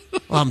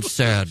 I'm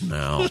sad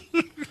now.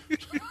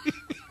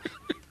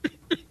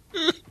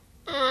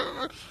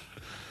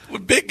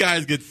 When big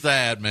guys get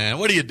sad, man,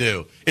 what do you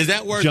do? Is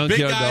that worse?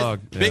 Junkyard Dog.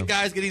 Yeah. Big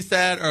guys getting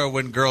sad, or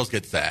when girls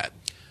get sad?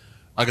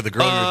 Like at the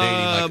girl you're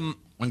dating. Like,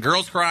 when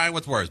girls crying,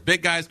 what's worse?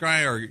 Big guys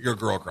crying or your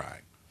girl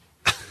crying?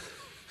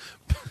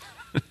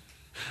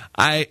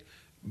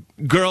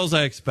 Girls,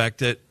 I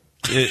expect it.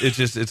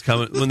 It's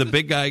coming. When the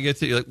big guy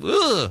gets it, you're like,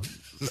 ugh,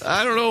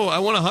 I don't know. I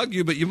want to hug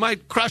you, but you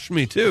might crush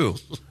me too.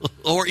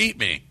 Or eat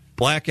me.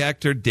 Black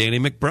actor Danny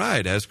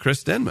McBride as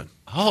Chris Denman.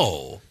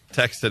 Oh.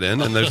 Texted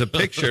in, and there's a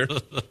picture.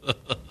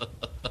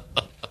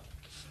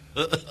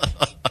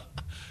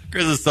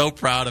 Chris is so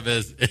proud of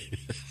his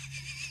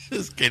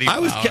Kenny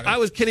Powers. I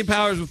was Kenny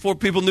Powers before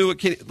people knew what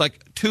Kenny.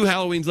 Like 2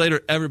 Halloweens later,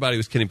 everybody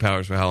was Kenny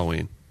Powers for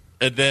Halloween.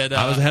 And then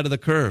I was ahead of the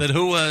curve. Then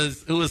who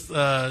was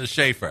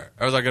Schaefer?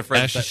 I was our good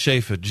friend. Ashley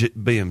Schaefer,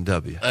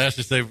 BMW.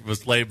 Ashley Schaefer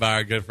was played by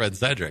our good friend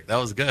Cedric. That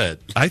was good.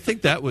 I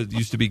think that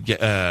used to be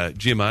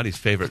Giamatti's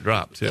favorite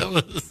drop too.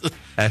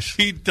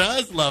 He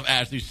does love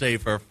Ashley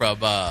Schaefer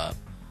from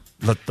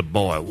Let the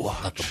Boy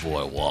Watch. Let the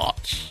Boy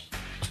Watch.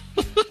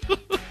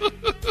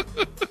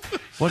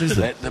 What is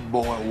it? Let the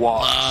boy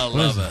walk. I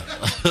love it.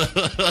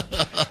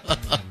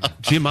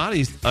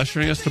 Giamatti's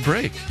ushering us to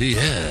break. He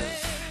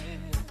is.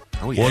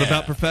 Oh, yeah. What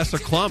about Professor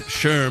Clump?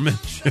 Sherman.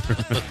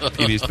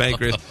 PB's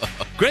Pancreas.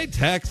 Great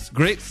texts,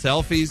 great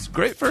selfies,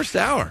 great first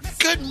hour.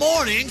 Good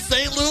morning,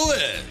 St.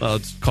 Louis. Well,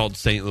 it's called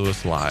St.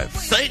 Louis Live.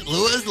 St.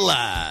 Louis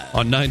Live.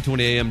 On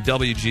 920 AM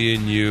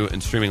WGNU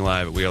and streaming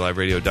live at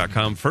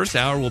weareliveradio.com. First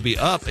hour will be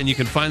up, and you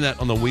can find that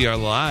on the We Are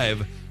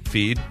Live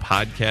feed,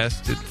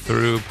 podcasted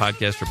through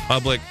Podcast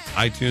Republic,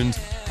 iTunes,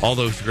 all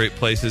those great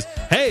places.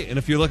 Hey, and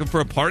if you're looking for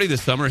a party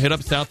this summer, hit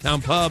up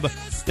Southtown Pub.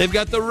 They've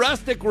got the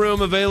Rustic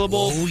Room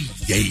available. Oh,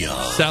 yeah.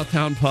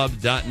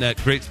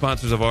 SouthtownPub.net. Great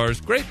sponsors of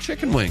ours. Great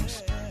chicken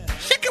wings.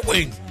 Chicken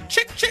wings.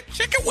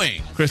 Chicken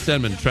wings. Chris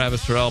Denman,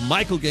 Travis Terrell,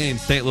 Michael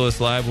Gaines, St. Louis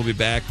Live. We'll be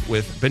back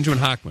with Benjamin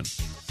Hockman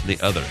on the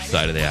other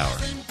side of the hour.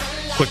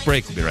 Quick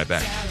break. We'll be right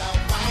back.